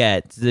go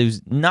get who's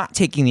not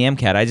taking the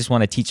MCAT? I just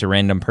want to teach a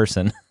random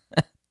person.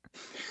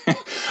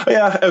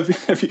 Yeah,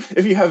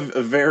 if you have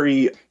a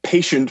very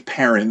patient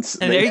parents.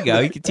 And there you go.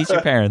 You can teach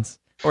your parents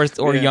or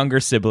yeah,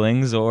 younger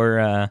siblings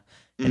or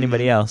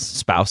anybody else,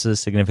 spouses,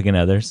 significant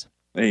others.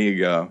 There you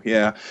go.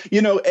 Yeah.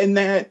 And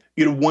that,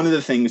 one of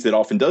the things that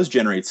often does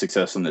generate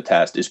success on the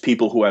test is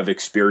people who have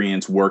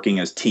experience working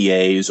as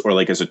TAs or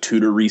like as a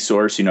tutor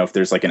resource. If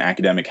there's like an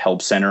academic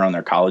help center on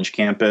their college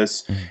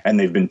campus and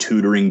they've been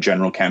tutoring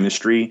general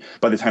chemistry,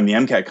 by the time the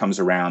MCAT comes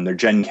around, their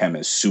gen chem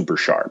is super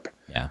sharp.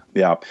 Yeah.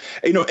 Yeah.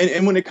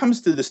 And when it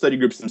comes to the study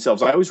groups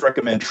themselves, I always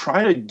recommend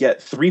try to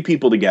get three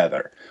people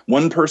together.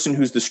 One person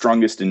who's the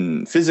strongest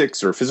in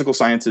physics or physical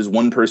sciences,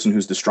 one person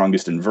who's the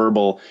strongest in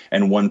verbal,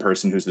 and one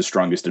person who's the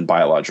strongest in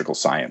biological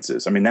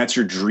sciences. I mean, that's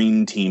your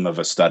dream team of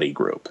a study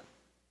group.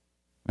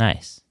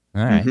 Nice.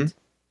 All right.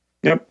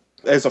 Mm-hmm. Yep.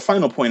 As a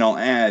final point, I'll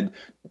add,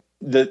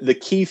 the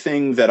key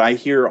thing that I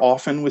hear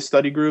often with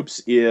study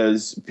groups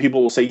is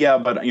people will say, yeah,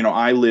 but,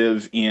 I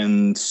live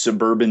in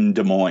suburban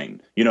Des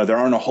Moines. There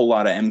aren't a whole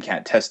lot of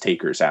MCAT test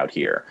takers out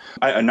here.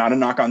 Not a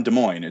knock on Des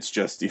Moines. It's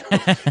just,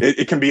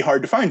 it can be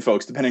hard to find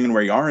folks depending on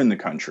where you are in the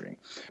country.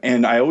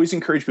 And I always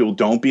encourage people,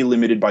 don't be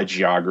limited by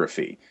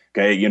geography.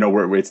 Okay,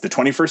 it's the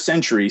 21st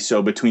century,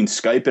 so between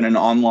Skype and an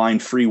online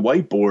free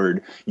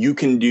whiteboard, you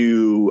can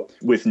do,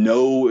 with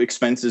no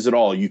expenses at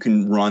all, you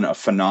can run a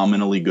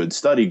phenomenally good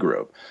study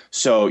group.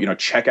 So,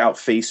 check out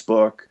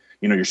Facebook,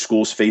 your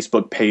school's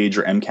Facebook page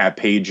or MCAT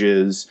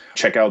pages.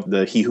 Check out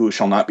the He Who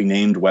Shall Not Be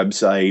Named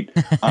website.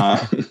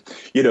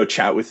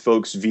 Chat with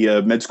folks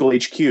via Med School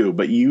HQ,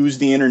 but use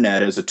the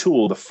internet as a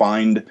tool to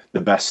find the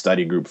best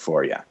study group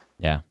for you.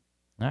 Yeah.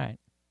 All right.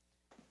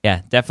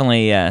 Yeah,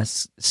 definitely.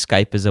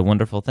 Skype is a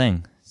wonderful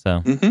thing.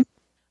 So, All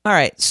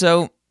right.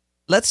 So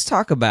let's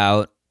talk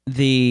about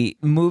the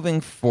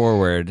moving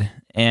forward.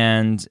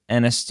 And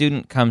a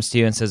student comes to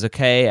you and says,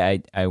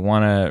 okay, I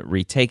want to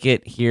retake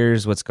it.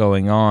 Here's what's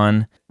going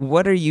on.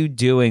 What are you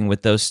doing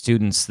with those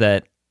students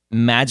that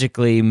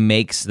magically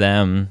makes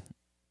them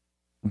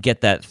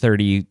get that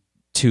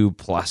 32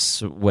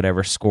 plus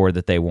whatever score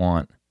that they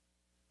want?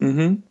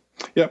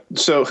 Yep.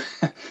 So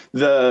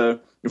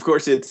of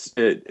course,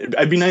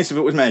 I'd be nice if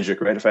it was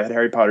magic, right? If I had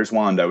Harry Potter's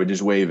wand, I would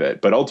just wave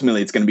it. But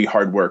ultimately, it's going to be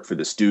hard work for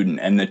the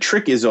student. And the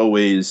trick is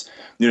always,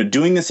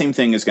 doing the same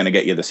thing is going to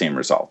get you the same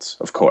results,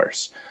 of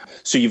course.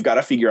 So you've got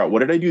to figure out, what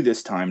did I do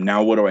this time?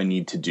 Now, what do I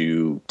need to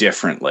do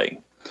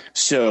differently?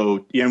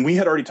 So, and we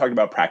had already talked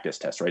about practice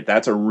tests, right?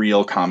 That's a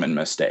real common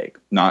mistake,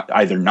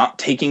 either not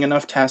taking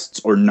enough tests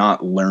or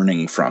not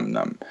learning from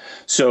them.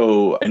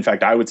 So, in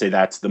fact, I would say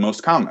that's the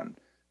most common,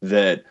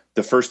 that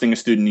the first thing a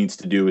student needs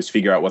to do is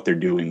figure out what they're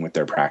doing with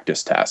their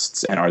practice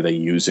tests and are they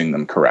using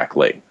them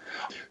correctly.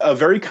 A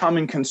very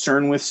common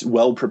concern with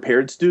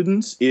well-prepared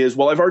students is,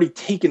 well, I've already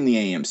taken the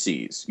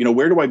AMCs.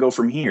 Where do I go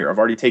from here? I've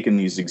already taken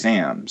these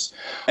exams.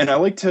 And I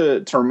like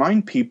to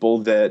remind people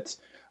that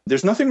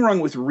there's nothing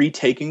wrong with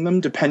retaking them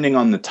depending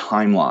on the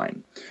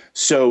timeline.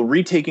 So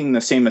retaking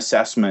the same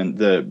assessment,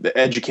 the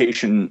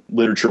education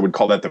literature would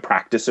call that the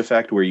practice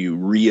effect, where you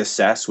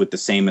reassess with the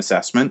same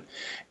assessment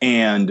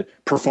and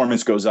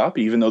performance goes up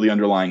even though the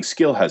underlying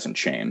skill hasn't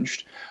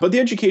changed. But the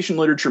education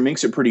literature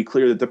makes it pretty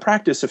clear that the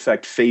practice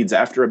effect fades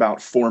after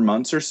about 4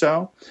 months or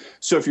so.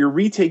 So if you're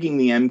retaking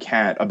the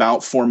MCAT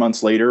about 4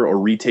 months later or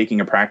retaking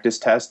a practice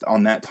test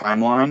on that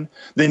timeline,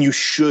 then you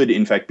should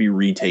in fact be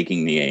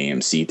retaking the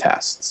AMC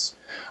tests.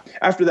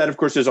 After that, of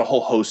course, there's a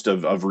whole host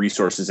of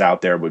resources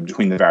out there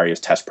between the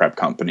various test prep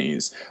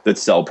companies that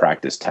sell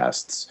practice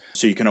tests.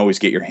 So you can always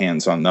get your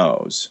hands on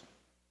those.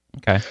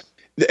 Okay.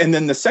 And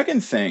then the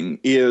second thing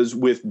is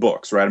with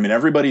books, right? I mean,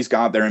 everybody's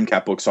got their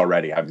MCAT books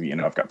already. I've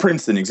got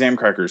Princeton, Exam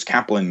Crackers,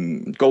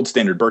 Kaplan, Gold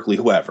Standard, Berkeley,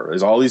 whoever.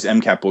 There's all these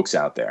MCAT books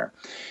out there.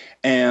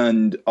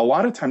 And a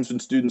lot of times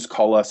when students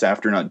call us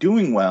after not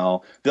doing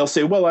well, they'll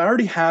say, well, I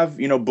already have,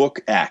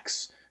 book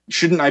X.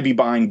 Shouldn't I be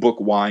buying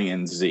book Y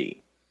and Z?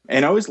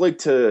 And I always like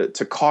to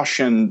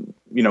caution,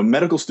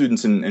 medical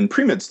students and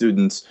pre-med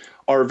students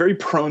are very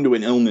prone to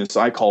an illness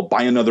I call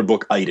buy another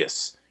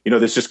book-itis.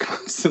 There's just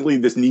constantly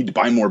this need to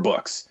buy more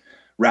books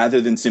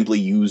rather than simply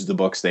use the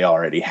books they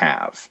already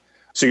have.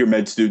 So your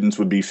med students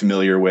would be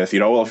familiar with,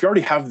 well, if you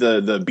already have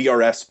the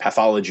BRS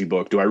pathology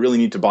book, do I really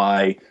need to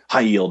buy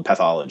high-yield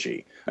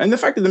pathology? And the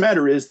fact of the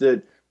matter is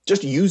that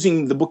just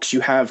using the books you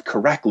have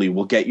correctly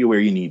will get you where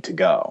you need to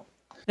go.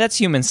 That's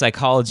human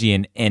psychology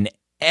in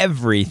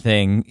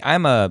everything.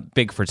 I'm a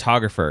big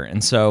photographer,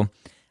 and so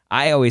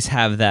I always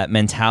have that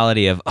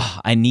mentality of,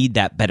 I need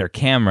that better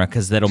camera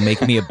because that'll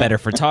make me a better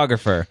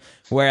photographer.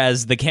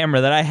 Whereas the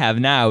camera that I have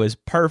now is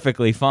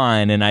perfectly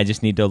fine, and I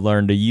just need to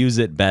learn to use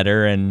it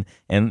better and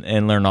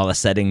learn all the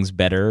settings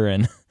better.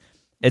 And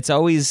it's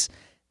always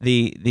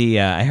the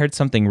I heard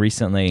something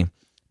recently,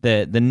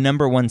 the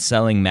number one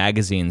selling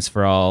magazines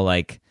for all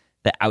like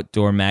the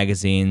outdoor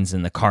magazines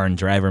and the car and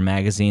driver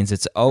magazines,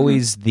 it's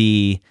always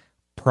the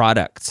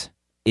product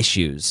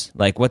issues.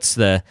 Like, what's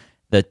the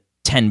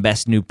 10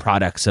 best new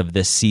products of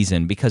this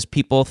season? Because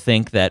people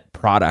think that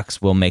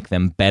products will make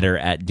them better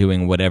at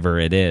doing whatever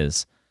it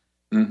is.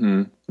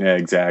 Mm-hmm. Yeah,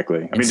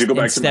 exactly. I mean, to go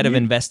back instead of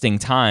investing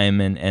time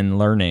and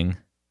learning.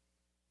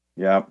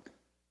 Yeah.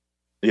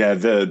 Yeah.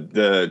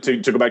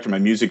 To go back to my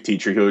music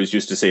teacher, he always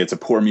used to say it's a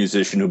poor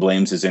musician who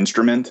blames his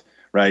instrument,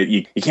 right?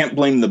 You can't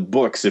blame the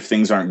books if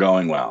things aren't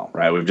going well,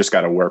 right? We've just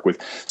got to work with.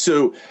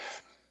 So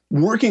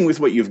working with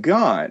what you've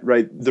got,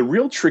 right? The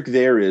real trick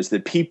there is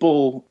that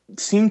people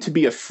seem to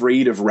be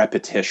afraid of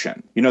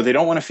repetition. They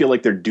don't want to feel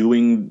like they're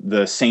doing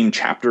the same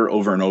chapter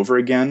over and over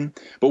again.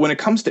 But when it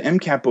comes to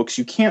MCAT books,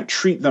 you can't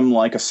treat them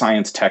like a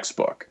science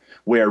textbook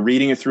where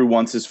reading it through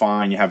once is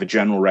fine, you have a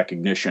general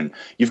recognition.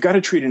 You've got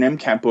to treat an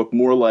MCAT book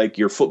more like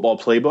your football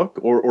playbook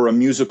or a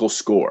musical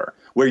score,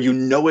 where you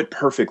know it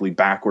perfectly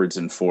backwards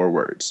and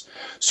forwards.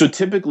 So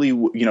typically,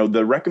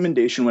 the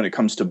recommendation when it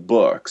comes to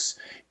books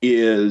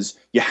is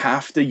you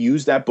have to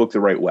use that book the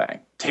right way.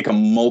 Take a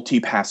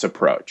multi-pass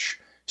approach.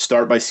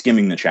 Start by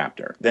skimming the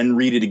chapter, then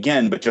read it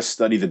again, but just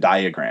study the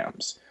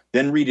diagrams.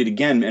 Then read it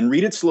again and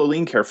read it slowly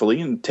and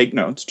carefully and take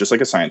notes, just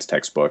like a science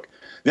textbook.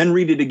 Then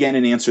read it again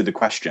and answer the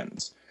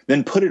questions.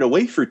 Then put it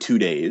away for 2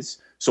 days,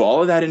 so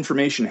all of that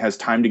information has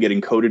time to get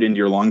encoded into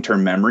your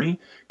long-term memory.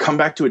 Come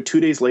back to it 2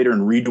 days later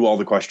and redo all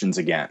the questions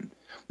again.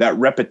 That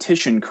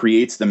repetition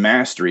creates the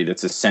mastery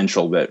that's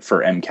essential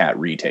for MCAT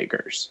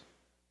retakers.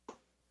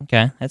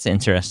 Okay, that's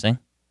interesting.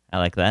 I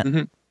like that.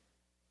 Mm-hmm.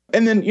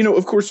 And then,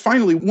 of course,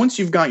 finally, once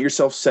you've got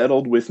yourself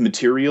settled with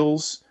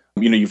materials,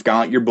 you've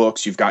got your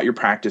books, you've got your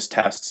practice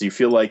tests, you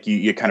feel like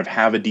you kind of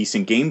have a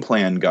decent game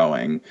plan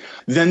going,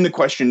 then the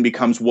question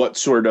becomes, what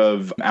sort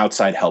of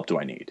outside help do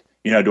I need?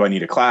 Do I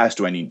need a class?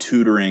 Do I need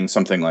tutoring?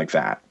 Something like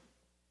that.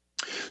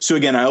 So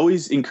again, I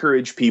always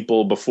encourage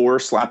people before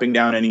slapping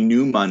down any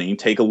new money,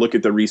 take a look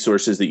at the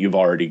resources that you've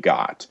already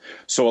got.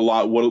 So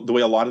the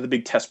way a lot of the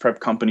big test prep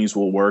companies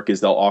will work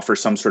is they'll offer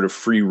some sort of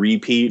free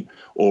repeat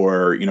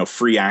or,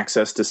 free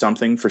access to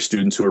something for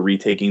students who are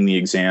retaking the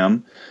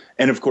exam.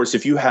 And of course,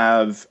 if you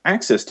have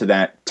access to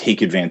that,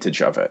 take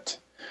advantage of it.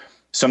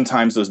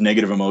 Sometimes those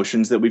negative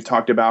emotions that we've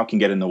talked about can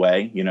get in the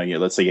way.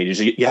 Let's say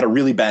you had a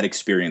really bad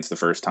experience the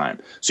first time,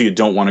 so you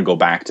don't want to go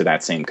back to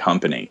that same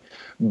company.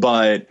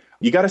 But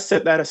you got to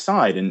set that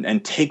aside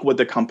and take what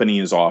the company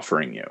is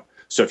offering you.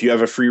 So if you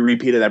have a free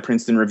repeat of that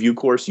Princeton review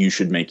course, you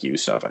should make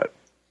use of it.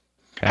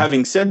 Okay.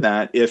 Having said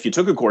that, if you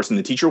took a course and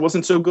the teacher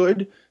wasn't so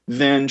good,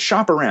 then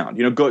shop around.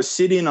 Go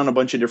sit in on a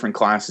bunch of different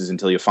classes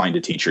until you find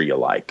a teacher you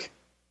like.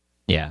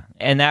 Yeah,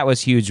 and that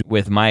was huge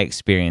with my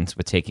experience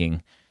with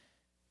taking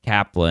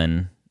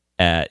Kaplan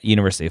at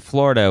University of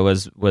Florida.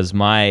 Was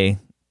my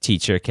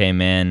teacher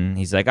came in,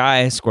 he's like,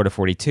 I scored a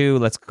 42,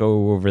 let's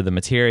go over the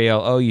material.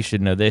 Oh, you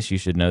should know this, you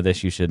should know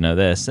this, you should know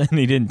this. And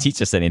he didn't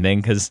teach us anything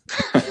because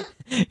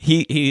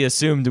he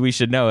assumed we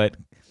should know it.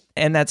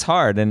 And that's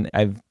hard. And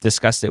I've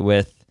discussed it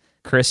with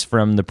Chris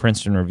from the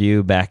Princeton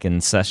Review back in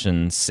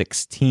session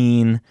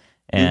 16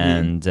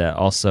 and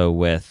also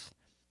with,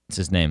 what's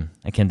his name?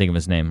 I can't think of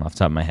his name off the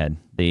top of my head.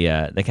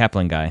 The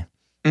Kaplan guy.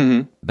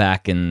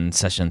 Back in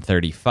session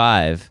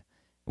 35,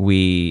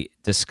 we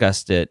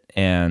discussed it,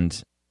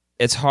 and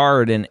it's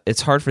hard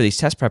for these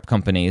test prep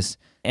companies,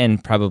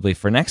 and probably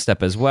for Next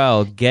Step as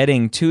well,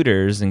 getting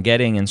tutors and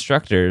getting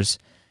instructors.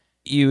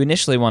 You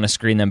initially want to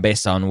screen them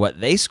based on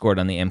what they scored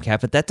on the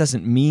MCAT, but that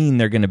doesn't mean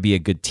they're going to be a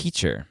good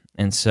teacher.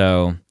 And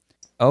so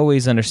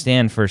always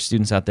understand for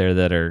students out there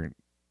that are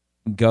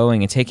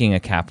going and taking a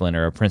Kaplan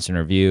or a Princeton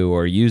Review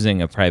or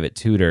using a private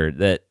tutor,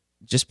 that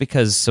just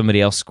because somebody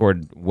else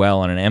scored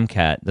well on an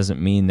MCAT doesn't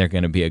mean they're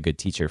going to be a good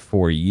teacher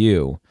for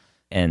you.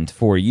 And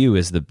for you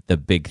is the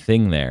big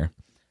thing there.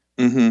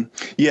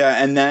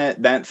 Yeah, and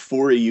that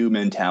for you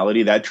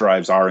mentality, that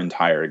drives our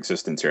entire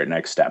existence here at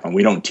Next Step. And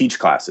we don't teach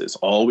classes.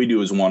 All we do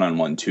is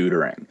one-on-one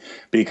tutoring,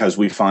 because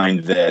we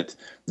find that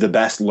the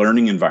best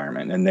learning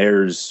environment, and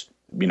there's,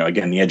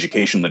 again, the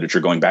education literature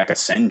going back a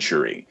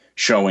century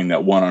showing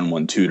that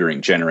one-on-one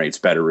tutoring generates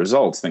better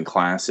results than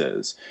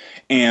classes.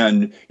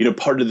 And,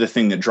 part of the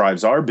thing that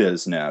drives our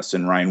business,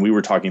 and Ryan, we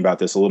were talking about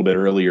this a little bit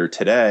earlier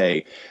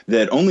today,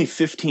 that only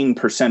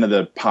 15% of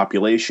the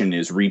population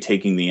is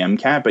retaking the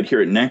MCAT, but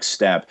here at Next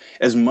Step,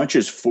 as much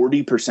as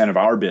 40% of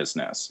our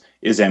business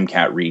is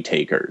MCAT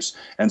retakers.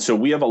 And so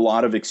we have a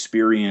lot of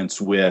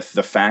experience with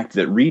the fact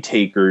that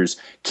retakers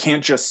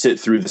can't just sit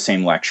through the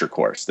same lecture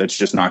course. That's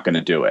just not going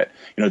to do it.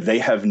 They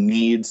have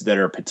needs that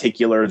are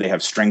particular. They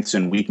have strengths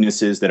and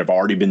weaknesses that have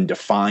already been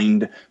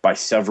defined by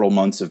several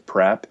months of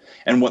prep.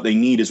 And what they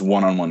need is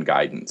one-on-one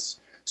guidance.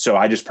 So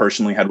I just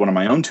personally had one of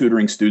my own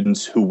tutoring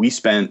students who we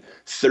spent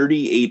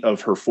 38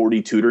 of her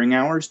 40 tutoring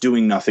hours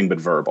doing nothing but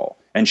verbal.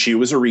 And she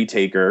was a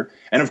retaker.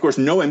 And of course,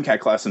 no MCAT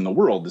class in the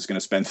world is going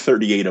to spend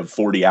 38 of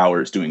 40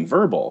 hours doing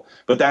verbal.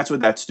 But that's what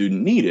that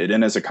student needed.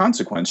 And as a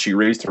consequence, she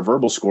raised her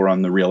verbal score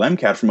on the real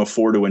MCAT from a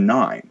 4 to a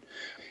 9.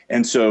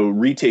 And so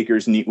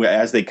retakers need,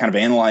 as they kind of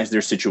analyze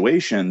their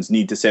situations,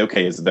 need to say,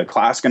 okay, is the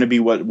class going to be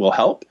what will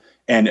help?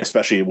 And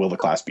especially, will the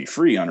class be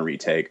free on a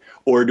retake?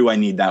 Or do I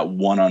need that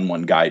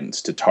one-on-one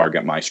guidance to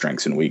target my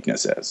strengths and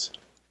weaknesses?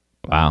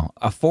 Wow.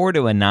 A 4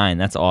 to a 9.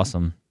 That's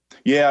awesome.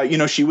 Yeah,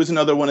 she was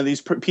another one of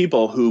these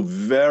people who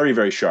very,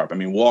 very sharp. I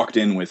mean, walked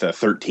in with a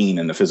 13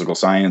 in the physical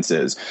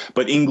sciences,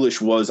 but English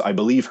was, I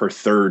believe, her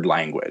third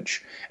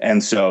language.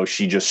 And so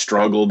she just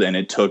struggled, and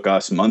it took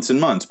us months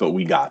and months, but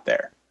we got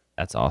there.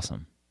 That's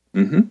awesome.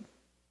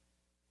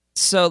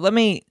 So let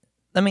me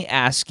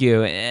ask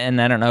you,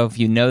 and I don't know if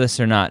you know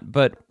this or not,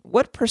 but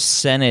what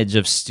percentage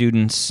of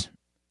students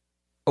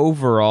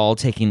overall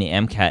taking the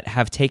MCAT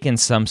have taken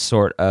some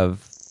sort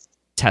of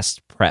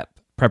test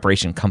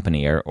preparation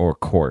company or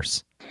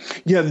course?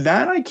 Yeah,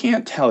 that I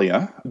can't tell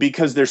you,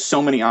 because there's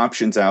so many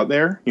options out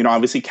there.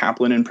 Obviously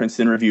Kaplan and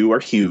Princeton Review are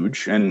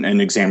huge, and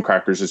Exam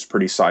Crackers is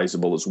pretty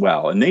sizable as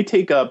well. And they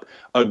take up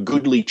a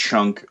goodly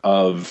chunk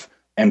of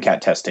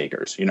MCAT test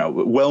takers,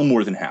 well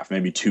more than half,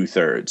 maybe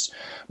 2/3.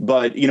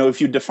 But,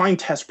 if you define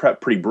test prep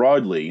pretty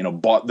broadly,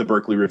 bought the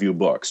Berkeley Review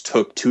books,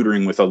 took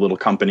tutoring with a little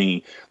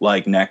company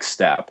like Next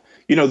Step,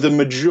 the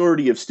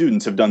majority of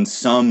students have done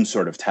some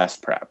sort of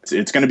test prep.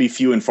 It's going to be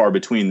few and far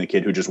between the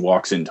kid who just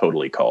walks in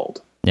totally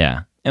cold.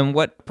 Yeah. And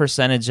what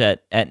percentage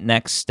at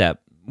Next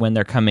Step, when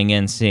they're coming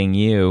in seeing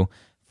you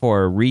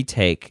for a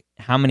retake,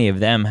 how many of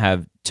them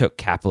have took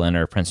Kaplan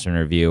or Princeton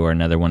Review or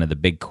another one of the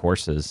big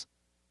courses?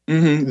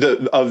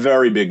 A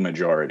very big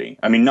majority.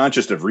 I mean, not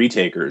just of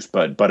retakers,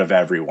 but of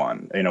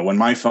everyone. When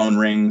my phone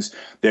rings,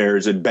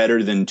 there's a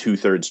better than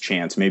 2/3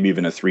 chance, maybe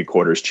even a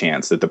 3/4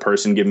 chance, that the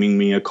person giving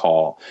me a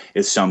call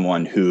is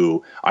someone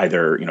who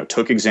either,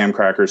 took Exam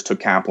Crackers, took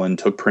Kaplan,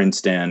 took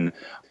Princeton,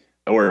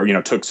 or,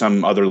 took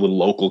some other little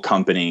local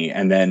company.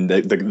 And then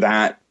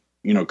that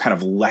kind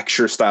of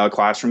lecture style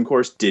classroom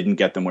course didn't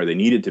get them where they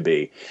needed to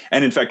be.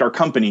 And in fact, our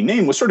company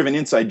name was sort of an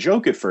inside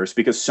joke at first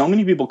because so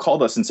many people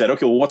called us and said,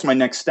 okay, well, what's my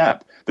next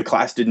step? The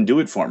class didn't do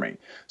it for me.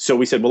 So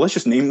we said, well, let's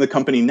just name the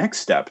company Next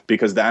Step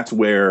because that's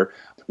where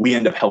we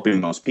end up helping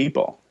most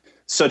people.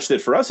 Such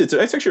that for us, it's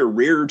actually a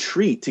rare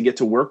treat to get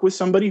to work with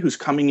somebody who's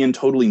coming in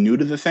totally new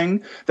to the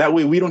thing. That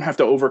way we don't have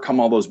to overcome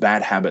all those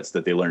bad habits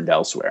that they learned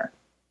elsewhere.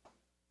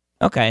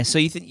 Okay, so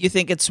you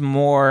think it's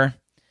more,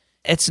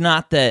 it's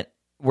not that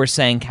we're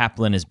saying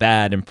Kaplan is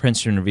bad and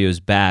Princeton Review is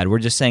bad. We're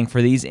just saying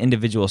for these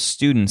individual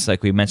students,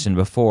 like we mentioned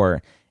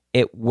before,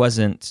 it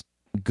wasn't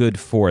good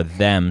for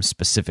them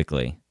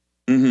specifically.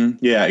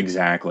 Mm-hmm. Yeah,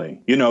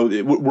 exactly.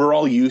 We're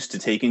all used to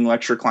taking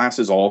lecture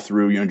classes all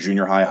through,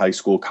 junior high, high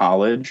school,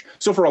 college.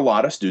 So for a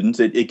lot of students,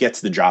 it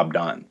gets the job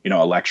done.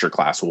 A lecture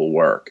class will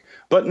work,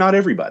 but not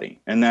everybody.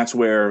 And that's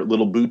where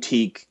little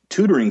boutique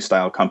tutoring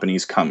style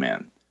companies come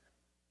in.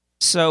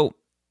 So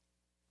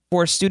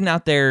for a student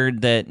out there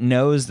that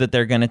knows that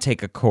they're going to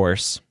take a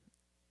course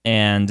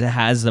and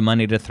has the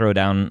money to throw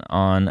down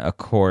on a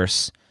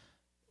course,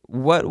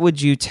 what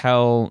would you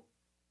tell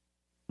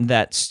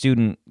that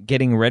student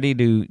getting ready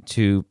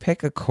to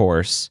pick a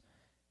course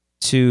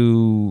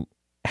to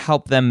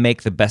help them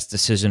make the best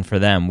decision for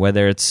them,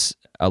 whether it's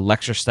a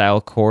lecture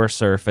style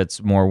course or if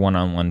it's more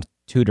one-on-one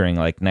tutoring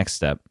like Next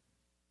Step?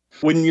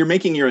 When you're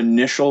making your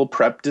initial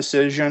prep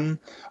decision,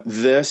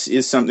 this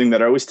is something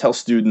that I always tell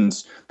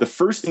students, the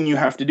first thing you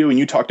have to do, and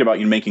you talked about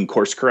making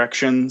course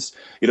corrections,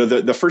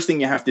 the first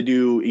thing you have to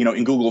do,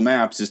 in Google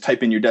Maps is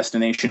type in your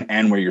destination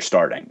and where you're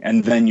starting,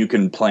 and then you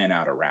can plan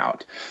out a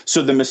route.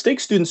 So the mistake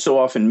students so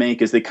often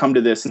make is they come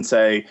to this and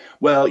say,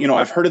 well,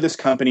 I've heard of this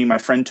company, my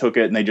friend took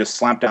it, and they just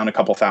slapped down a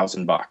couple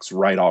 $1,000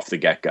 right off the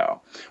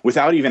get-go,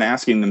 without even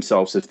asking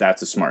themselves if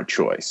that's a smart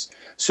choice.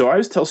 So I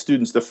always tell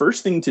students the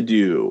first thing to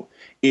do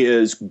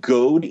is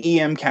go to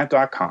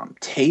emcat.com,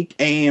 take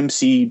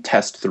AMC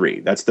Test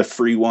 3. That's the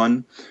free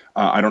one.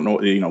 I don't know,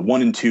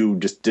 1 and 2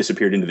 just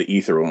disappeared into the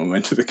ether when we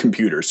went to the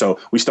computer. So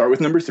we start with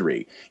number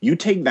 3. You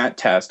take that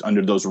test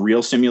under those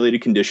real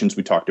simulated conditions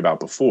we talked about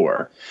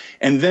before.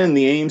 And then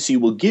the AMC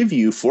will give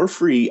you for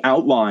free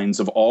outlines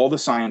of all the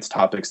science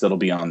topics that'll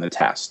be on the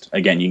test.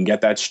 Again, you can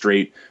get that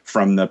straight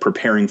from the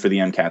preparing for the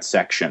MCAT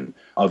section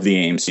of the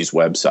AMC's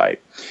website.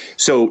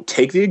 So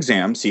take the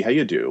exam, see how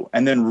you do,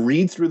 and then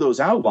read through those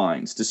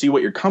outlines to see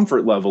what your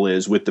comfort level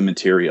is with the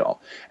material.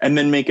 And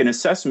then make an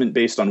assessment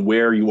based on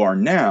where you are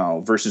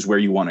now versus where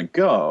you want to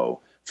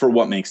go for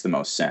what makes the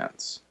most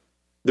sense.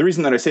 The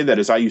reason that I say that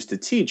is I used to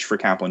teach for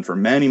Kaplan for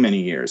many, many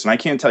years. And I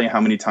can't tell you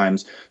how many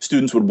times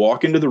students would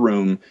walk into the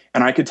room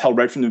and I could tell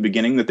right from the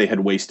beginning that they had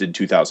wasted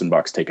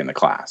 $2,000 taking the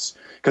class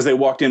because they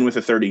walked in with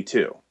a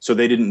 32. So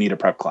they didn't need a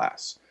prep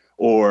class.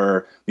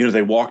 Or,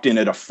 they walked in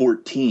at a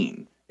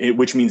 14,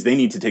 which means they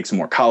need to take some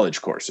more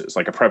college courses.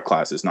 Like a prep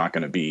class is not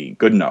going to be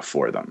good enough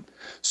for them.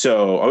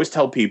 So I always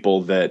tell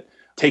people that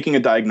taking a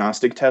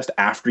diagnostic test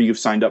after you've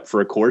signed up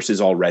for a course is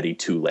already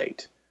too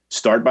late.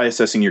 Start by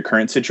assessing your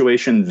current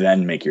situation,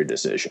 then make your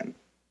decision.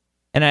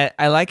 And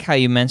I like how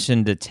you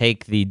mentioned to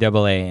take the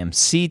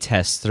AAMC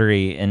Test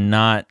 3 and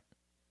not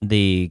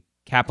the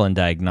Kaplan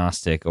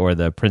Diagnostic or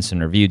the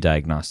Princeton Review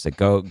Diagnostic.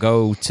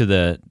 Go to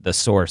the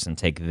source and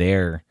take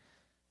their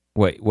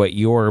what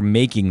you're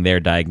making their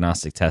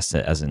diagnostic test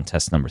as in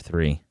test number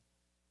 3.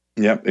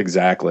 Yep,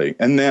 exactly.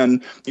 And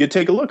then you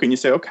take a look and you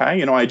say,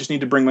 okay, I just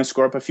need to bring my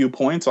score up a few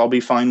points. I'll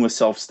be fine with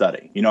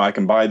self-study. I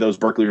can buy those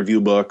Berkeley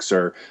Review books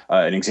or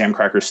an Exam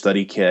Cracker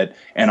study kit,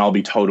 and I'll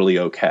be totally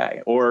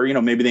okay. Or,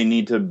 maybe they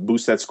need to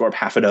boost that score up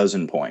half a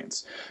dozen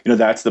points.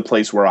 That's the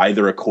place where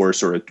either a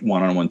course or a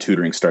one-on-one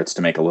tutoring starts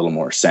to make a little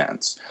more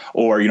sense.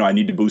 Or, I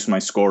need to boost my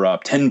score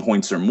up 10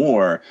 points or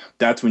more.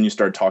 That's when you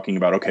start talking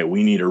about, okay,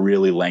 we need a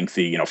really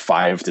lengthy,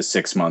 5 to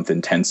 6 month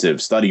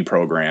intensive study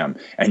program,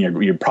 and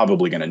you're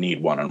probably going to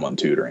need one-on-one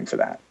tutoring for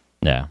that.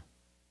 Yeah.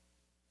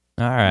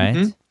 All right.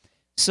 Mm-hmm.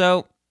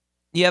 So,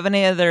 do you have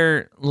any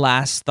other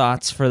last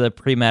thoughts for the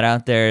pre-med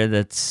out there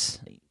that's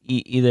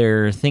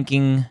either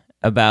thinking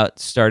about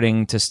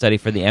starting to study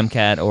for the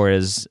MCAT or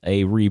is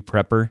a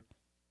re-prepper?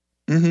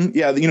 Mm-hmm.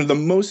 Yeah, the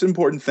most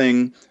important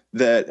thing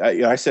that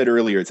I said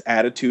earlier, it's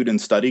attitude and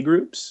study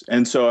groups.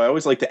 And so I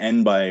always like to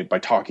end by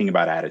talking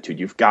about attitude.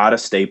 You've got to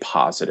stay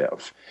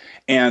positive.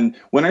 And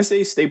when I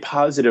say stay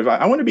positive,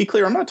 I want to be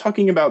clear. I'm not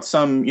talking about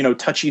some,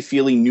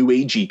 touchy-feely, new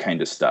agey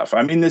kind of stuff.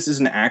 I mean, this is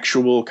an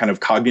actual kind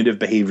of cognitive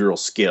behavioral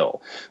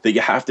skill that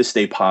you have to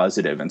stay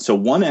positive. And so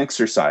one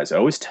exercise I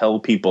always tell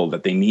people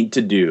that they need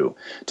to do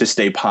to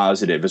stay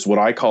positive is what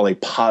I call a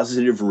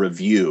positive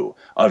review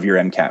of your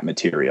MCAT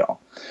material.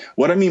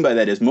 What I mean by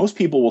that is most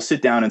people will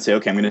sit down and say,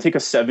 okay, I'm going to take a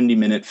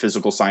 70-minute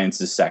physical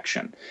sciences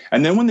section.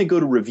 And then when they go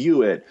to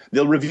review it,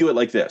 they'll review it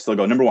like this. They'll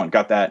go, number 1,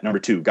 got that. Number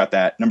 2, got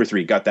that. Number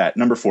 3, got that.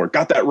 Number 4,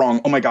 got that wrong.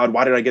 Oh my God,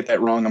 why did I get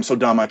that wrong? I'm so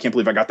dumb. I can't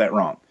believe I got that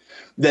wrong.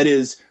 That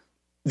is,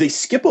 they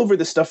skip over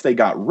the stuff they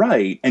got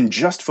right and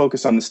just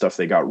focus on the stuff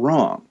they got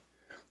wrong.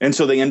 And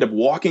so they end up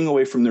walking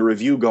away from the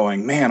review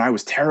going, man, I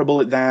was terrible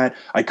at that.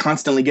 I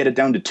constantly get it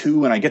down to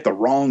 2 and I get the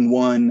wrong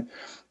one.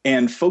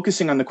 And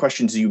focusing on the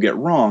questions you get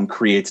wrong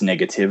creates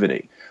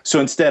negativity. So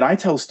instead, I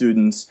tell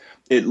students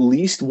at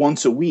least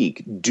once a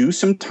week, do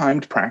some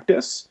timed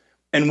practice.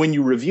 And when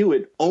you review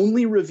it,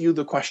 only review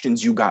the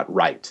questions you got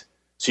right.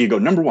 So you go,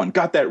 number 1,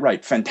 got that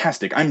right.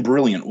 Fantastic. I'm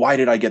brilliant. Why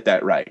did I get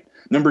that right?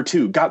 Number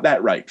 2, got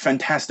that right.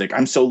 Fantastic.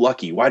 I'm so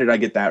lucky. Why did I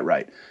get that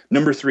right?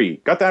 Number 3,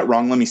 got that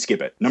wrong. Let me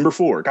skip it. Number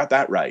 4, got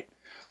that right.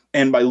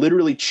 And by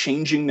literally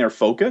changing their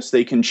focus,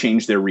 they can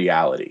change their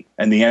reality.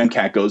 And the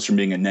MCAT goes from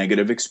being a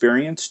negative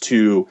experience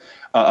to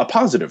a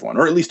positive one,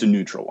 or at least a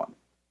neutral one.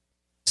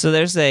 So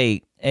there's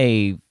a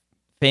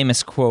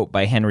famous quote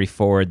by Henry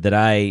Ford that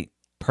I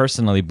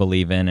personally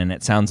believe in, and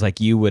it sounds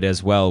like you would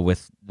as well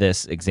with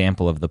this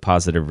example of the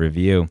positive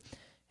review.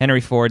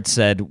 Henry Ford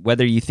said,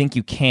 whether you think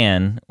you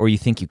can or you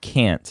think you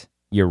can't,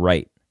 you're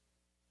right.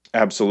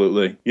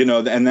 Absolutely.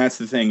 And that's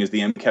the thing, is the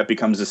MCAT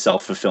becomes a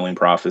self-fulfilling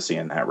prophecy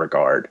in that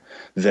regard,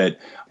 that,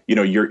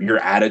 your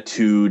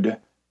attitude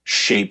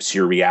shapes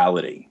your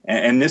reality.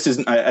 And this is,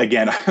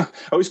 again, I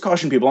always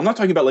caution people, I'm not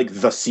talking about like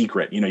The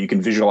Secret, you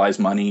can visualize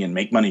money and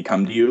make money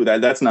come to you.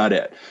 That's not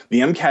it.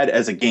 The MCAT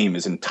as a game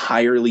is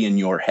entirely in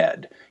your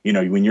head.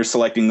 When you're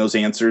selecting those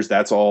answers,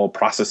 that's all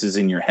processes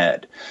in your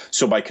head.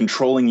 So by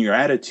controlling your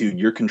attitude,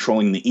 you're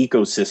controlling the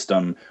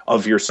ecosystem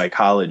of your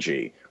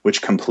psychology,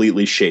 which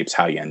completely shapes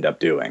how you end up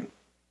doing.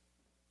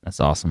 That's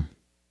awesome.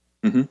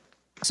 Mm-hmm.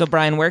 So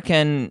Brian, where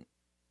can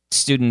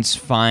students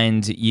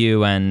find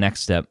you and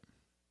Next Step?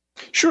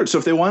 Sure. So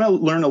if they want to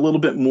learn a little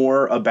bit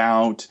more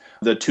about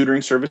the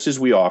tutoring services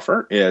we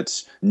offer,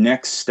 it's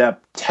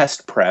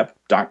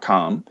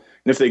nextsteptestprep.com.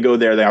 And if they go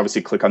there, they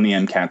obviously click on the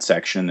MCAT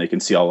section. They can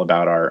see all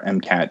about our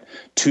MCAT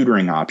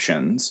tutoring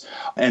options.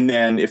 And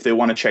then if they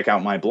want to check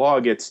out my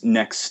blog, it's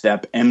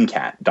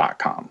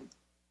nextstepmcat.com.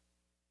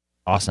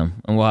 Awesome.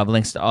 And we'll have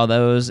links to all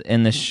those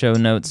in the show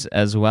notes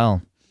as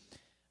well.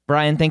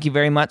 Brian, thank you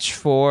very much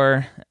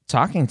for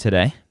talking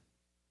today.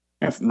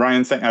 Yeah,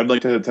 Ryan, I'd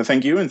like to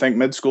thank you and thank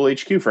Med School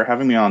HQ for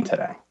having me on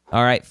today.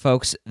 All right,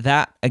 folks.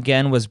 That,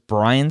 again, was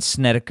Brian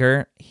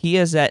Snedeker. He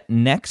is at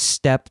Next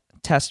Step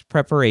Test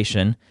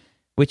Preparation,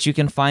 which you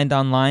can find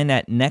online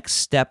at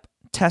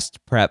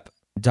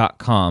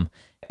nextsteptestprep.com.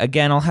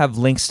 Again, I'll have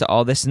links to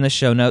all this in the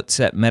show notes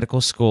at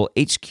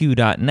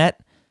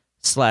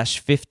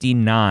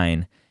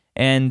medicalschoolhq.net/59.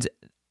 And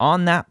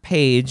on that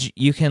page,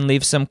 you can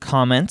leave some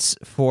comments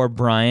for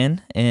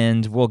Brian,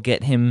 and we'll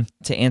get him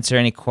to answer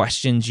any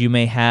questions you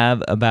may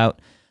have about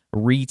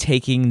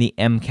retaking the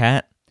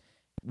MCAT.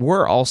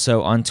 We're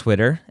also on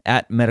Twitter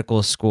at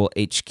Medical School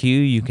HQ.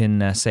 You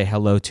can say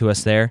hello to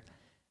us there.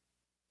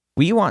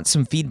 We want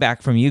some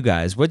feedback from you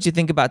guys. What did you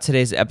think about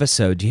today's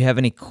episode? Do you have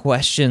any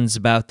questions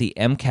about the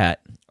MCAT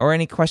or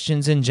any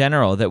questions in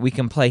general that we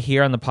can play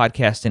here on the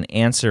podcast and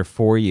answer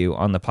for you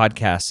on the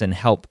podcast and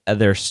help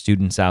other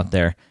students out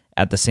there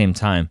at the same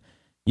time?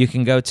 You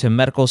can go to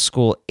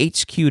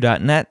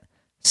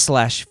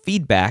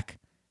medicalschoolhq.net/feedback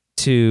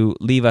to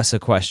leave us a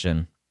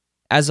question.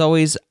 As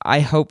always, I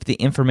hope the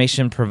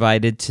information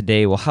provided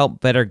today will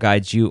help better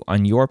guide you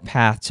on your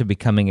path to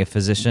becoming a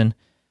physician.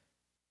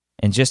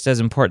 And just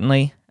as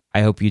importantly,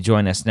 I hope you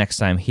join us next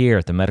time here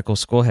at the Medical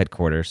School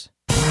Headquarters.